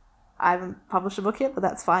 25. I haven't published a book yet, but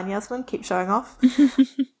that's fine, Yasmin. Keep showing off.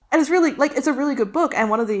 And it's really, like, it's a really good book. And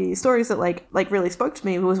one of the stories that, like really spoke to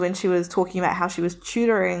me was when she was talking about how she was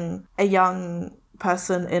tutoring a young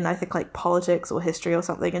person in, I think, like, politics or history or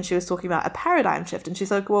something. And she was talking about a paradigm shift. And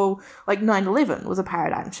she's like, well, like, 9/11 was a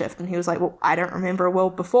paradigm shift. And he was like, well, I don't remember a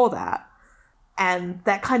world before that. And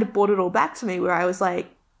that kind of brought it all back to me, where I was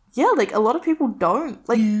like, yeah, like, a lot of people don't,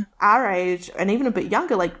 like, our age and even a bit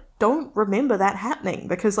younger, like, don't remember that happening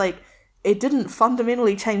because, like, it didn't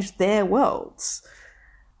fundamentally change their worlds.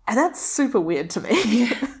 And that's super weird to me.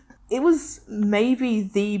 Yeah. It was maybe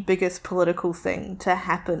the biggest political thing to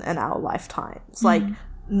happen in our lifetimes. Like,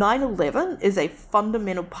 9/11 is a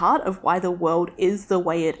fundamental part of why the world is the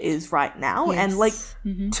way it is right now. Yes. And, like,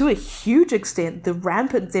 to a huge extent, the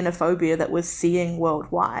rampant xenophobia that we're seeing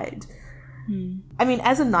worldwide. I mean,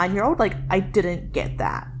 as a 9-year-old, like, I didn't get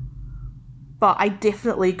that. But I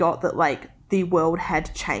definitely got that, like, the world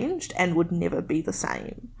had changed and would never be the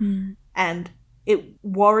same. And it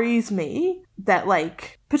worries me that,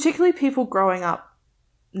 like, particularly people growing up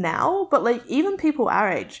now, but, like, even people our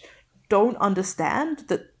age don't understand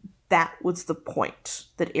that that was the point,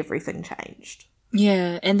 that everything changed.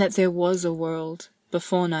 Yeah, and that there was a world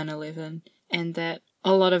before 9/11, and that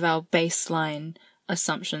a lot of our baseline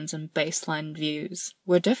assumptions and baseline views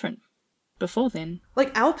were different before then.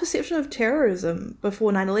 Like, our perception of terrorism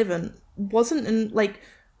before 9/11 wasn't in, like,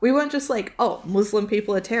 we weren't just like, oh, Muslim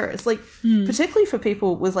people are terrorists. Like, particularly for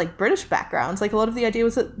people with, like, British backgrounds, like, a lot of the idea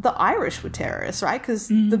was that the Irish were terrorists, right? Because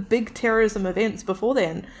the big terrorism events before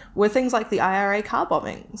then were things like the IRA car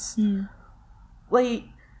bombings. Like,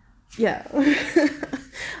 yeah.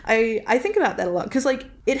 I think about that a lot because, like,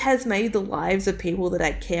 it has made the lives of people that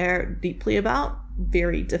I care deeply about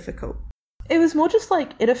very difficult. It was more just,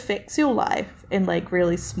 like, it affects your life in, like,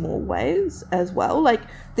 really small ways as well. Like,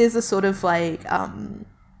 there's a sort of, like,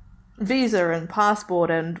 visa and passport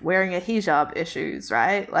and wearing a hijab issues,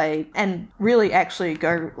 right? Like, and really actually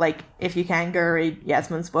go, like, if you can, go read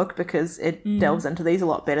Yasmin's book because it delves into these a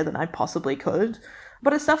lot better than I possibly could.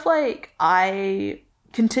 But it's stuff like, I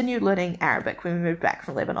continued learning Arabic when we moved back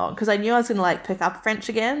from Lebanon because I knew I was going to, like, pick up French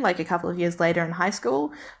again, like, a couple of years later in high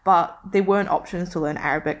school, but there weren't options to learn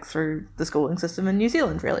Arabic through the schooling system in New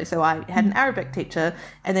Zealand, really. So I had an Arabic teacher,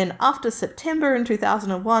 and then after September in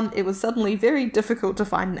 2001, it was suddenly very difficult to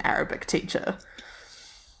find an Arabic teacher.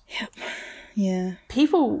 Yep. Yeah.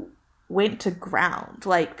 People went to ground.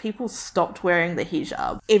 Like, people stopped wearing the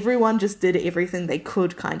hijab. Everyone just did everything they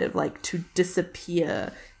could, kind of, like, to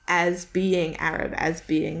disappear as being Arab, as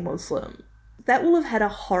being Muslim. That will have had a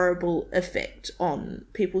horrible effect on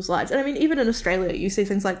people's lives. And I mean, even in Australia, you see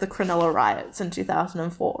things like the Cronulla riots in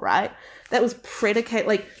 2004, right? That was predicated,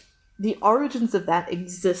 like, the origins of that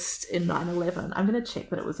exist in 9/11. I'm going to check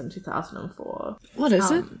that it was in 2004. What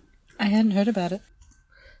is it? I hadn't heard about it.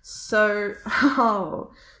 So,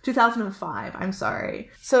 2005, I'm sorry.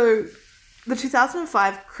 So, the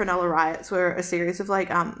 2005 Cronulla riots were a series of,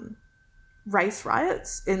 like, race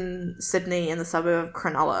riots in Sydney in the suburb of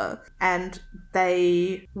Cronulla, and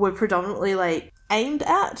they were predominantly, like, aimed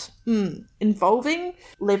at involving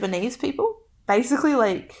Lebanese people. Basically,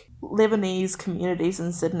 like, Lebanese communities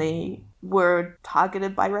in Sydney were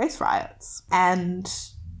targeted by race riots, and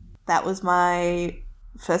that was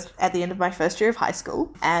at the end of my first year of high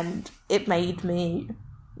school, and it made me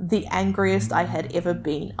the angriest I had ever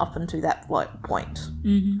been up until that point.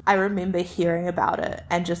 Mm-hmm. I remember hearing about it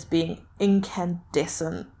and just being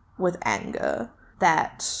incandescent with anger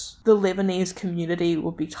that the Lebanese community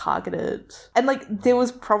would be targeted. And, like, there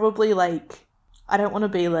was probably, like, I don't want to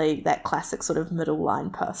be, like, that classic sort of middle line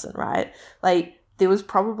person, right? Like, there was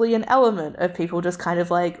probably an element of people just kind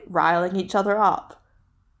of, like, riling each other up.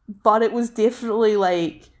 But it was definitely,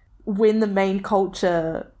 like, when the main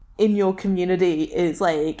culture in your community is,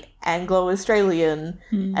 like, Anglo-Australian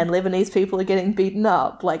and Lebanese people are getting beaten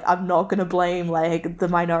up, like, I'm not going to blame, like, the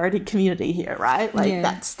minority community here, right? Like,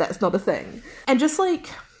 that's not a thing. And just, like,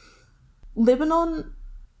 Lebanon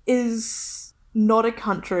is not a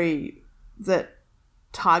country that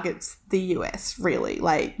targets the US, really.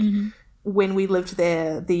 Like, when we lived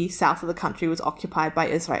there, the south of the country was occupied by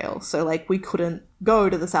Israel. So, like, we couldn't go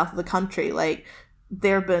to the south of the country. Like,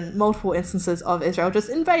 there have been multiple instances of Israel just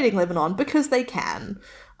invading Lebanon because they can.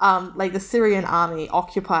 Like, the Syrian army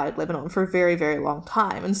occupied Lebanon for a very, very long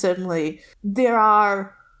time. And certainly there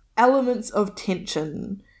are elements of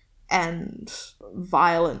tension and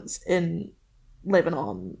violence in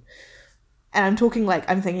Lebanon. And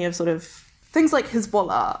I'm thinking of sort of things like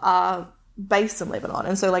Hezbollah are based in Lebanon.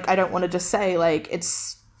 And so, like, I don't want to just say, like,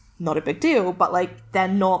 it's not a big deal, but, like, they're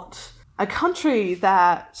not a country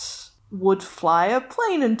that would fly a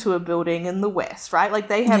plane into a building in the West, right? Like,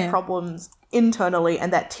 they have problems internally,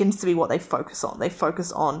 and that tends to be what they focus on. They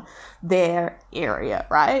focus on their area,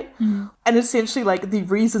 right? And essentially, like, the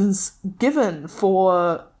reasons given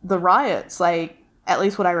for the riots, like, at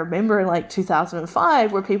least what I remember in, like,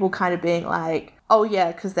 2005, were people kind of being like, oh,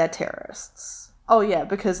 yeah, because they're terrorists. Oh, yeah,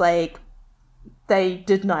 because, like, they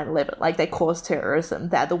did 9/11. Like, they caused terrorism.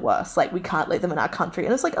 They're the worst. Like, we can't let them in our country.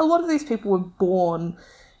 And it's like, a lot of these people were born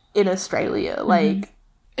in Australia. Like,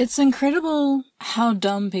 it's incredible how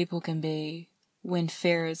dumb people can be when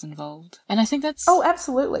fear is involved. And I think that's... Oh,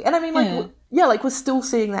 absolutely. And I mean, like, like, we're still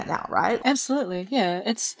seeing that now, right? Absolutely, yeah.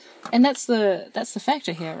 And that's the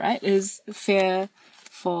factor here, right? Is fear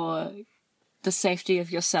for the safety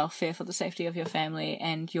of yourself, fear for the safety of your family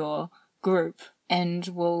and your group, and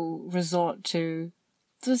will resort to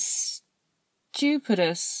the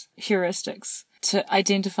stupidest heuristics to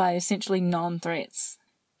identify essentially non-threats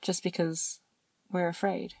just because we're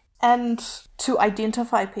afraid. And to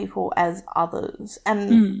identify people as others.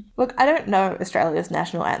 And look, I don't know Australia's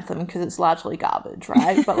national anthem because it's largely garbage,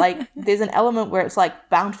 right? But, like, there's an element where it's like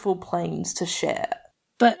bountiful plains to share.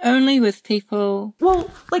 But only with people...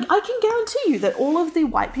 Well, like, I can guarantee you that all of the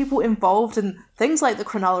white people involved in things like the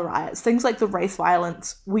Cronulla riots, things like the race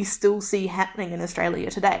violence we still see happening in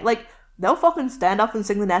Australia today. Like, they'll fucking stand up and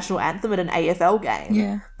sing the national anthem at an AFL game.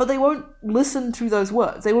 Yeah. But they won't listen to those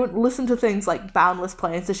words. They won't listen to things like boundless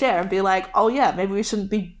plains to share and be like, oh yeah, maybe we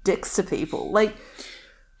shouldn't be dicks to people. Like...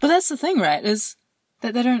 But that's the thing, right? Is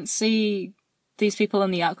that they don't see these people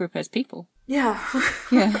in the out-group as people. Yeah.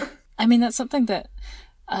 Yeah. I mean, that's something that...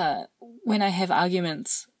 when I have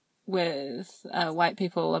arguments with white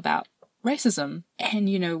people about racism, and,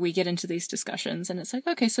 you know, we get into these discussions, and it's like,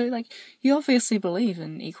 okay, so, like, you obviously believe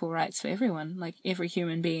in equal rights for everyone. Like, every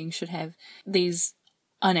human being should have these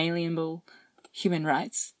unalienable human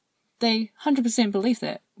rights. They 100% believe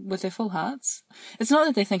that with their full hearts. It's not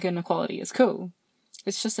that they think inequality is cool.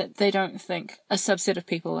 It's just that they don't think a subset of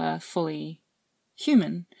people are fully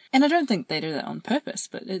human. And I don't think they do that on purpose,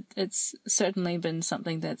 but it's certainly been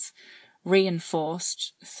something that's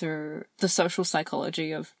reinforced through the social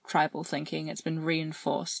psychology of tribal thinking. It's been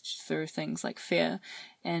reinforced through things like fear,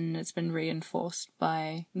 and it's been reinforced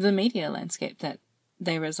by the media landscape that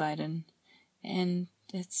they reside in. And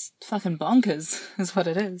it's fucking bonkers, is what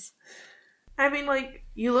it is. I mean, like,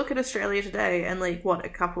 you look at Australia today, and, like, what, a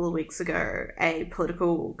couple of weeks ago, a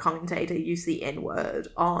political commentator used the N-word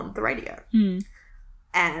on the radio.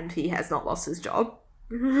 And he has not lost his job.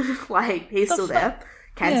 Like, he's still there.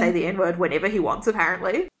 Can say the N-word whenever he wants,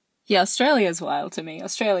 apparently. Yeah, Australia's wild to me.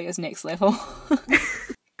 Australia's next level.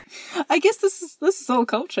 I guess this is all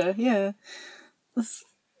culture, yeah.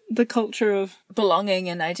 The culture of belonging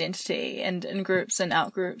and identity and in groups and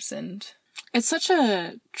out-groups, and it's such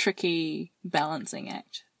a tricky balancing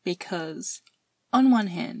act because on one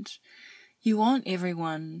hand, you want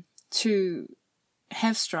everyone to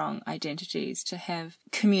have strong identities, to have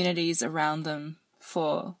communities around them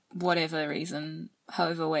for whatever reason,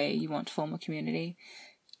 however way you want to form a community,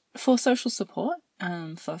 for social support,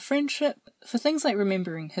 for friendship, for things like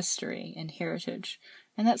remembering history and heritage,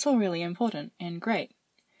 and that's all really important and great.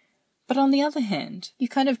 But on the other hand, you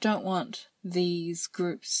kind of don't want these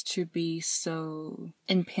groups to be so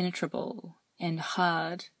impenetrable and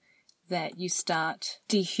hard that you start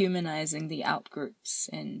dehumanizing the outgroups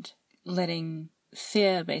and letting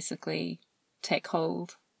fear basically take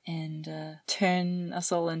hold and turn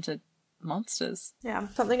us all into monsters. Yeah,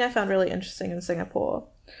 something I found really interesting in Singapore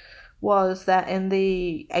was that in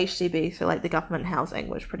the HDB, so like the government housing,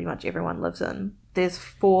 which pretty much everyone lives in, there's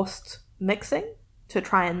forced mixing to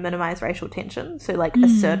try and minimize racial tension. So like a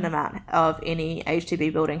certain amount of any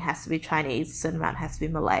HDB building has to be Chinese, a certain amount has to be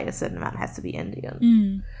Malay, a certain amount has to be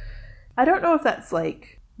Indian. I don't know if that's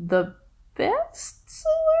like the best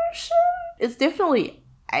solution. It's definitely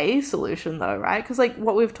a solution though, right? Because like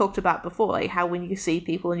what we've talked about before, like how when you see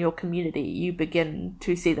people in your community, you begin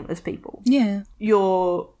to see them as people. Yeah.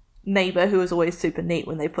 Your neighbor who is always super neat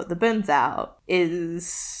when they put the bins out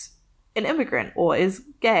is an immigrant or is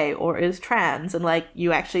gay or is trans, and like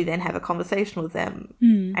you actually then have a conversation with them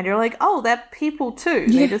and you're like, oh, they're people too.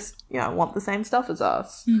 They just, you know, want the same stuff as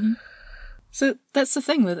us. So that's the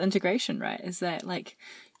thing with integration, right? Is that like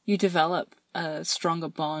you develop a stronger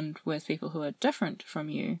bond with people who are different from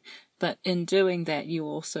you, but in doing that you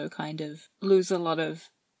also kind of lose a lot of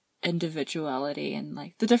individuality and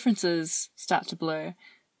like the differences start to blur,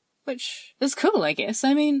 which is cool, I guess.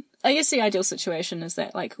 I mean, I guess the ideal situation is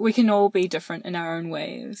that like we can all be different in our own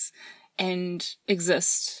ways and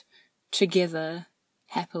exist together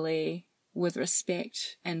happily with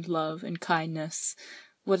respect and love and kindness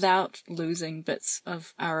without losing bits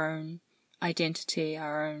of our own identity,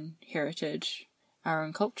 our own heritage, our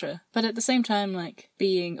own culture. But at the same time, like,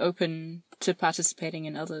 being open to participating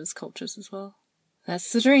in others' cultures as well.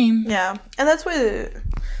 That's the dream. Yeah, and that's where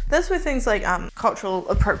things like cultural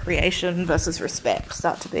appropriation versus respect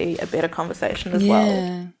start to be a better conversation as well.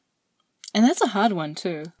 Yeah. And that's a hard one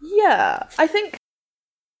too. Yeah, I think,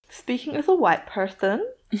 speaking as a white person,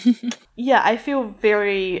 yeah, I feel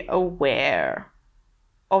very aware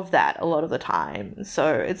of that a lot of the time.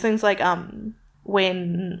 So it seems like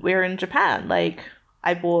when we were in Japan, like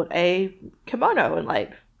I bought a kimono and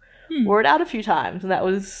like wore it out a few times, and that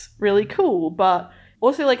was really cool. But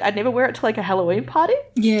also, like, I'd never wear it to like a Halloween party.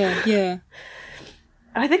 Yeah, yeah.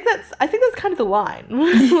 And I think that's kind of the line.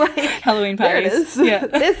 Like, Halloween parties. There it is. Yeah.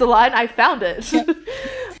 There's the line. I found it. Yep.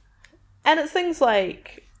 And it's things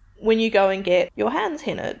like when you go and get your hands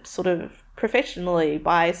hennaed, sort of professionally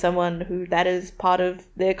by someone who that is part of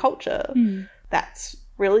their culture. That's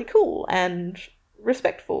really cool and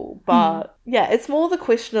respectful. But yeah, it's more the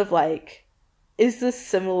question of like, is this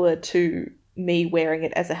similar to me wearing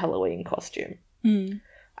it as a Halloween costume?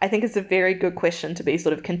 I think it's a very good question to be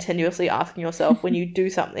sort of continuously asking yourself when you do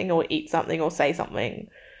something or eat something or say something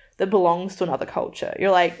that belongs to another culture. You're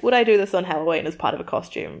like, would I do this on Halloween as part of a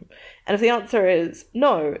costume? And if the answer is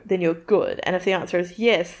no, then you're good. And if the answer is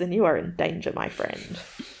yes, then you are in danger, my friend.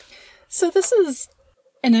 So this is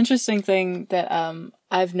an interesting thing that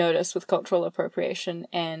I've noticed with cultural appropriation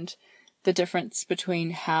and the difference between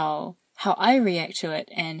how I react to it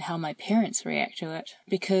and how my parents react to it.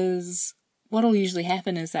 Because what'll usually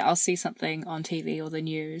happen is that I'll see something on TV or the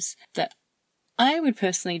news that I would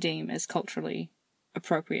personally deem as culturally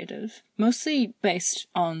appropriative, mostly based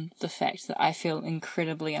on the fact that I feel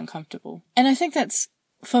incredibly uncomfortable. And I think that's,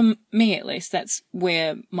 for me at least, that's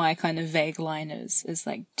where my kind of vague line is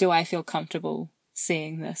like, do I feel comfortable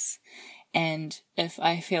seeing this? And if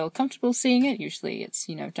I feel comfortable seeing it, usually it's,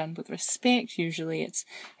 you know, done with respect, usually it's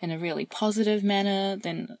in a really positive manner,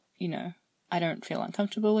 then, you know, I don't feel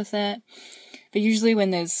uncomfortable with that. But usually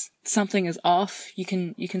when there's something is off, you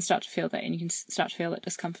can start to feel that, and you can start to feel that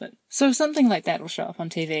discomfort. So something like that will show up on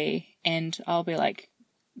TV and I'll be like,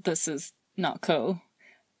 this is not cool.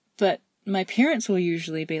 But my parents will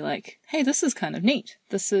usually be like, hey, this is kind of neat.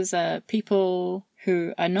 This is people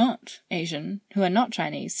who are not Asian, who are not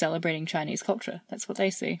Chinese, celebrating Chinese culture. That's what they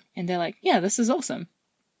see. And they're like, yeah, this is awesome.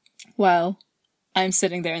 While I'm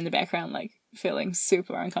sitting there in the background, like, feeling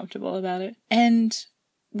super uncomfortable about it. And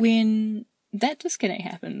when that disconnect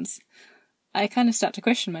happens, I kind of start to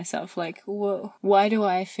question myself, like, well, why do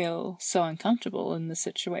I feel so uncomfortable in this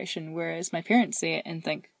situation, whereas my parents see it and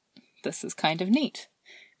think, this is kind of neat.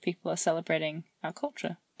 People are celebrating our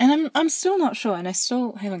culture. And I'm still not sure, and I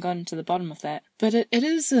still haven't gotten to the bottom of that, but it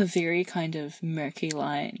is a very kind of murky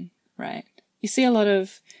line, right? you see a lot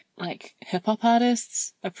of, like, hip-hop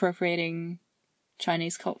artists appropriating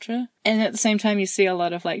Chinese culture. And at the same time, you see a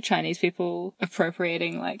lot of, like, Chinese people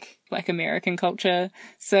appropriating, like, Black American culture.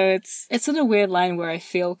 So it's in a weird line where I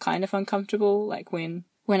feel kind of uncomfortable, like, when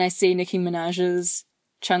I see Nicki Minaj's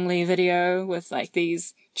Chung-Li video with, like,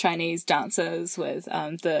 these Chinese dancers with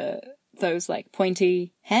those, like,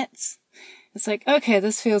 pointy hats. It's like, okay,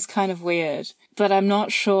 this feels kind of weird, but I'm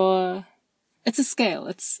not sure. It's a scale.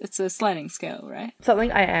 It's a sliding scale, right?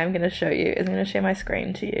 Something I am going to show you is I'm going to share my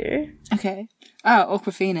screen to you. Okay. Oh,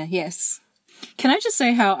 Awkwafina, yes. Can I just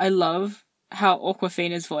say how I love how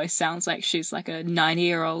Awkwafina's voice sounds like she's like a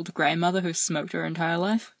 90-year-old grandmother who smoked her entire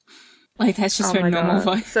life? Like, that's just her normal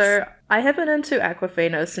voice. So, I have been into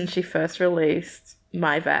Awkwafina since she first released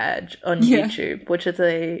My Vag on YouTube, which is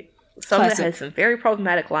a song that has some very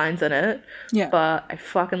problematic lines in it, but I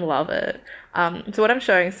fucking love it. So what I'm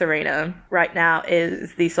showing Serena right now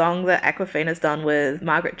is the song that Awkwafina's done with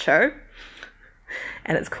Margaret Cho,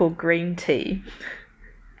 and it's called Green Tea,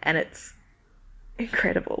 and it's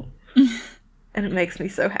incredible, and it makes me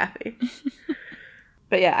so happy.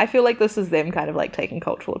 But yeah, I feel like this is them kind of like taking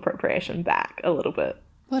cultural appropriation back a little bit.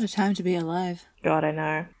 What a time to be alive. God, I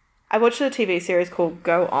know. I watched a TV series called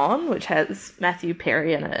Go On, which has Matthew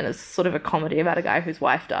Perry in it, and it's sort of a comedy about a guy whose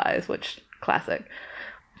wife dies, which, classic.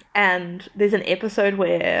 And there's an episode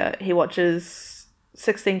where he watches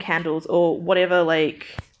 16 Candles, or whatever,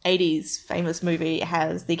 like, 80s famous movie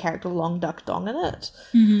has the character Long Duck Dong in it.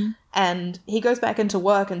 Mm-hmm. And he goes back into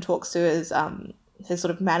work and talks to his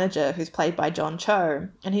sort of manager, who's played by John Cho,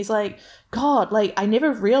 and he's like, God, like, I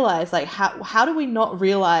never realized, like, how do we not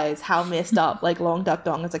realize how messed up, like, Long Duck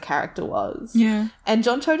Dong as a character was? Yeah. And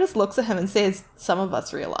John Cho just looks at him and says, some of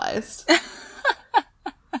us realized.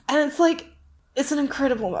 And it's like, it's an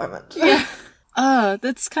incredible moment. Yeah.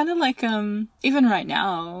 That's kind of like, even right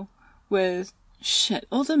now, with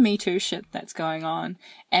all the Me Too shit that's going on,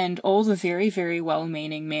 and all the very, very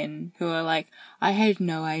well-meaning men who are like, I had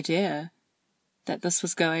no idea that this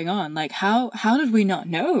was going on. Like, how did we not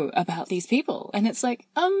know about these people? And it's like,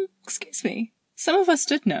 excuse me. Some of us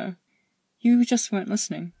did know. You just weren't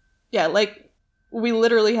listening. Yeah, like, we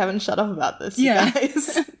literally haven't shut up about this, you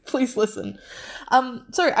guys. Please listen.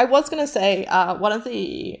 Sorry, I was going to say, one of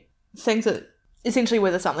the things that essentially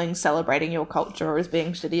whether something's celebrating your culture or is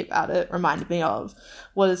being shitty about it reminded me of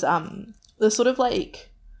was the sort of, like,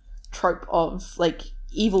 trope of, like,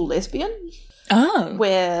 evil lesbian. Oh.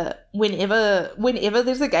 Where whenever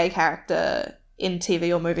there's a gay character in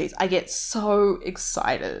TV or movies, I get so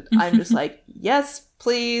excited. I'm just like, yes,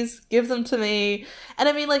 please, give them to me. And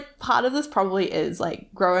I mean, like, part of this probably is,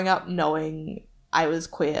 like, growing up knowing I was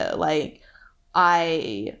queer. Like,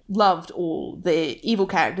 I loved all the evil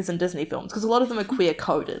characters in Disney films because a lot of them are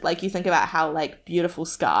queer-coded. Like, you think about how, like, beautiful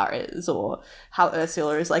Scar is, or how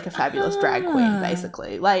Ursula is, like, a fabulous drag queen,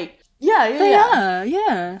 basically. Like, yeah.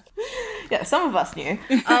 Yeah, some of us knew.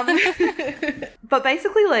 But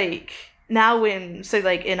basically, like, now in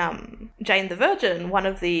Jane the Virgin, one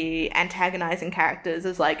of the antagonizing characters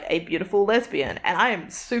is, like, a beautiful lesbian, and I am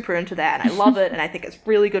super into that, and I love it, and I think it's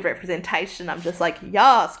really good representation. I'm just like,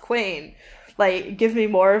 yes, queen, like, give me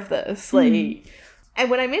more of this. Like, and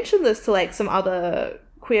when I mentioned this to, like, some other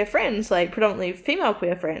queer friends, like, predominantly female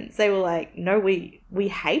queer friends, they were like, no, we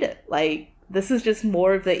hate it. Like, this is just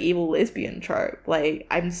more of the evil lesbian trope. Like,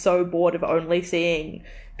 I'm so bored of only seeing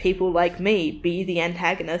people like me be the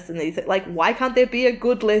antagonist in these. Like, why can't there be a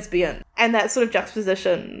good lesbian? And that sort of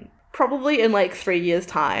juxtaposition, probably in, like, 3 years'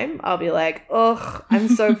 time, I'll be like, ugh, I'm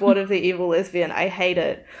so bored of the evil lesbian. I hate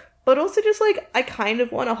it. But also just, like, I kind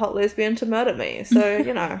of want a hot lesbian to murder me. So,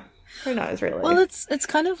 you know, who knows, really? Well, it's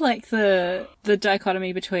kind of like the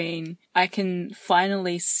dichotomy between I can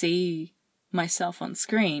finally see myself on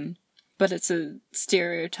screen, but it's a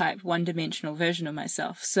stereotyped one-dimensional version of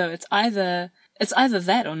myself. So it's either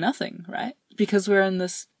that or nothing, right? Because we're in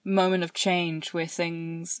this moment of change where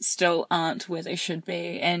things still aren't where they should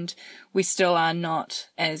be, and we still are not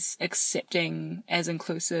as accepting, as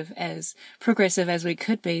inclusive, as progressive as we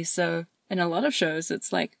could be. So in a lot of shows,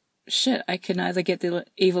 it's like, shit, I can either get the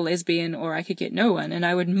evil lesbian or I could get no one, and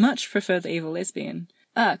I would much prefer the evil lesbian.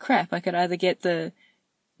 Ah, crap, I could either get the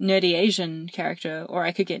nerdy Asian character, or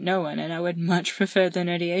I could get no one, and I would much prefer the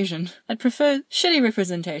nerdy Asian. I'd prefer shitty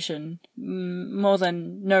representation more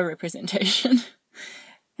than no representation.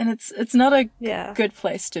 And it's not a good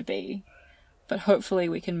place to be. But hopefully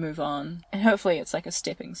we can move on. And hopefully it's like a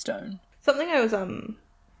stepping stone. Something I was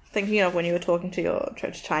thinking of when you were talking to your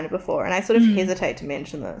trip to China before, and I sort of hesitate to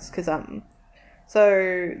mention this, because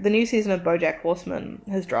so the new season of BoJack Horseman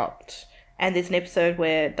has dropped, and there's an episode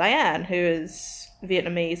where Diane, who is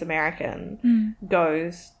Vietnamese American,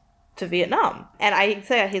 goes to Vietnam. And I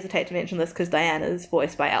say I hesitate to mention this because Diane is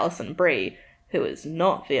voiced by Alison Brie, who is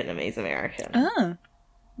not Vietnamese American. Oh.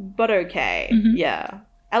 But okay, yeah.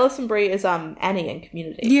 Alison Brie is Annie in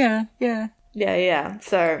Community. Yeah. Yeah.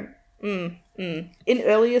 So, in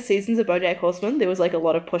earlier seasons of BoJack Horseman, there was like a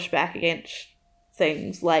lot of pushback against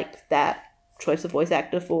things like that choice of voice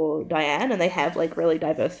actor for Diane, and they have like really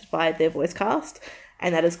diversified their voice cast,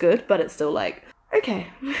 and that is good, but it's still like, okay,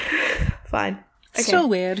 fine. Okay. Still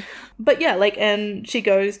weird. But yeah, like, and she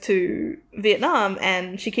goes to Vietnam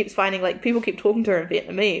and she keeps finding, like, people keep talking to her in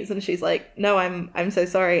Vietnamese and she's like, no, I'm so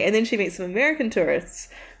sorry. And then she meets some American tourists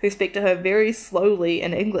who speak to her very slowly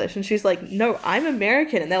in English and she's like, no, I'm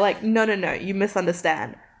American. And they're like, no, you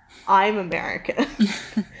misunderstand. I'm American.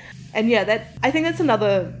 And yeah, I think that's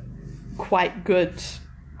another quite good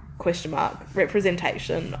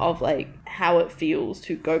representation of, like, how it feels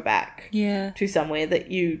to go back to somewhere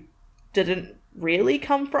that you didn't really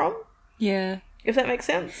come from. Yeah. If that makes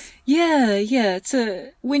sense. Yeah.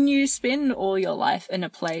 When you spend all your life in a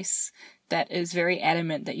place that is very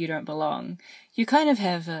adamant that you don't belong, you kind of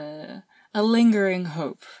have a lingering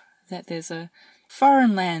hope that there's a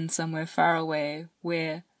foreign land somewhere far away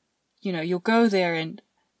where, you know, you'll go there and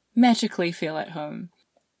magically feel at home.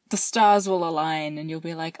 The stars will align and you'll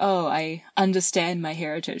be like, oh, I understand my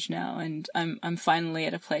heritage now and I'm finally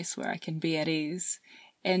at a place where I can be at ease.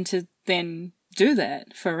 And to then do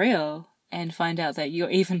that for real and find out that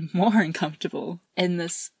you're even more uncomfortable in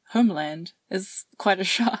this homeland is quite a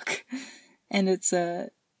shock. And it's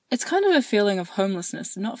kind of a feeling of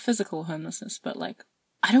homelessness, not physical homelessness, but like,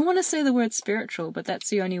 I don't want to say the word spiritual, but that's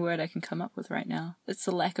the only word I can come up with right now. It's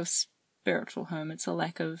a lack of spiritual home. It's a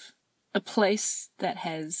lack of a place that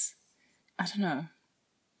has, I don't know.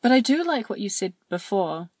 But I do like what you said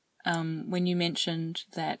before, when you mentioned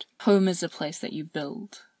that home is a place that you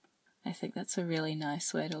build. I think that's a really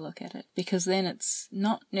nice way to look at it, because then it's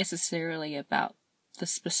not necessarily about the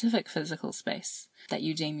specific physical space that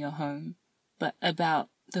you deem your home, but about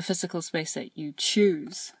the physical space that you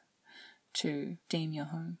choose to deem your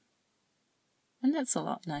home. And that's a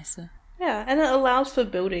lot nicer. Yeah, and it allows for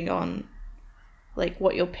building on, like,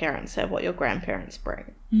 what your parents have, what your grandparents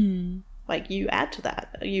bring. Like, you add to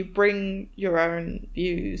that. You bring your own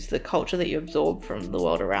views, the culture that you absorb from the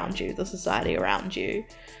world around you, the society around you.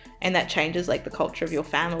 And that changes, like, the culture of your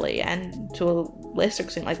family and, to a lesser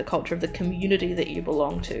extent, like, the culture of the community that you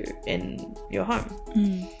belong to in your home.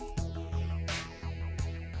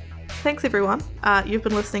 Thanks, everyone. You've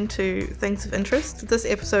been listening to Things of Interest. This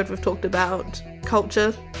episode we've talked about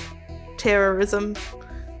culture, terrorism,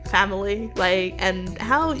 family, like, and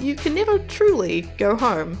how you can never truly go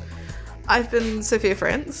home. I've been Sophia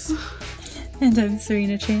Frantz. And I'm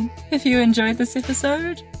Serena Chen. If you enjoyed this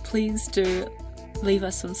episode, please do leave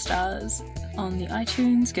us some stars on the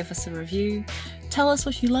iTunes, give us a review, tell us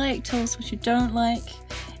what you like, tell us what you don't like,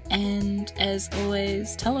 and as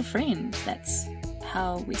always, tell a friend. That's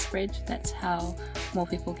how we spread, that's how more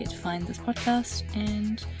people get to find this podcast,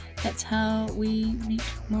 and that's how we meet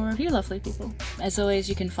more of you lovely people. As always,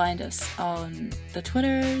 you can find us on the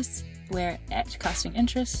Twitters, we're at Casting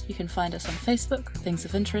Interest. You can find us on Facebook, Things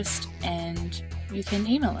of Interest, and you can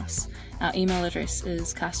email us. Our email address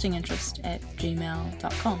is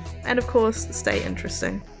castinginterest@gmail.com. And of course, stay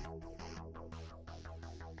interesting.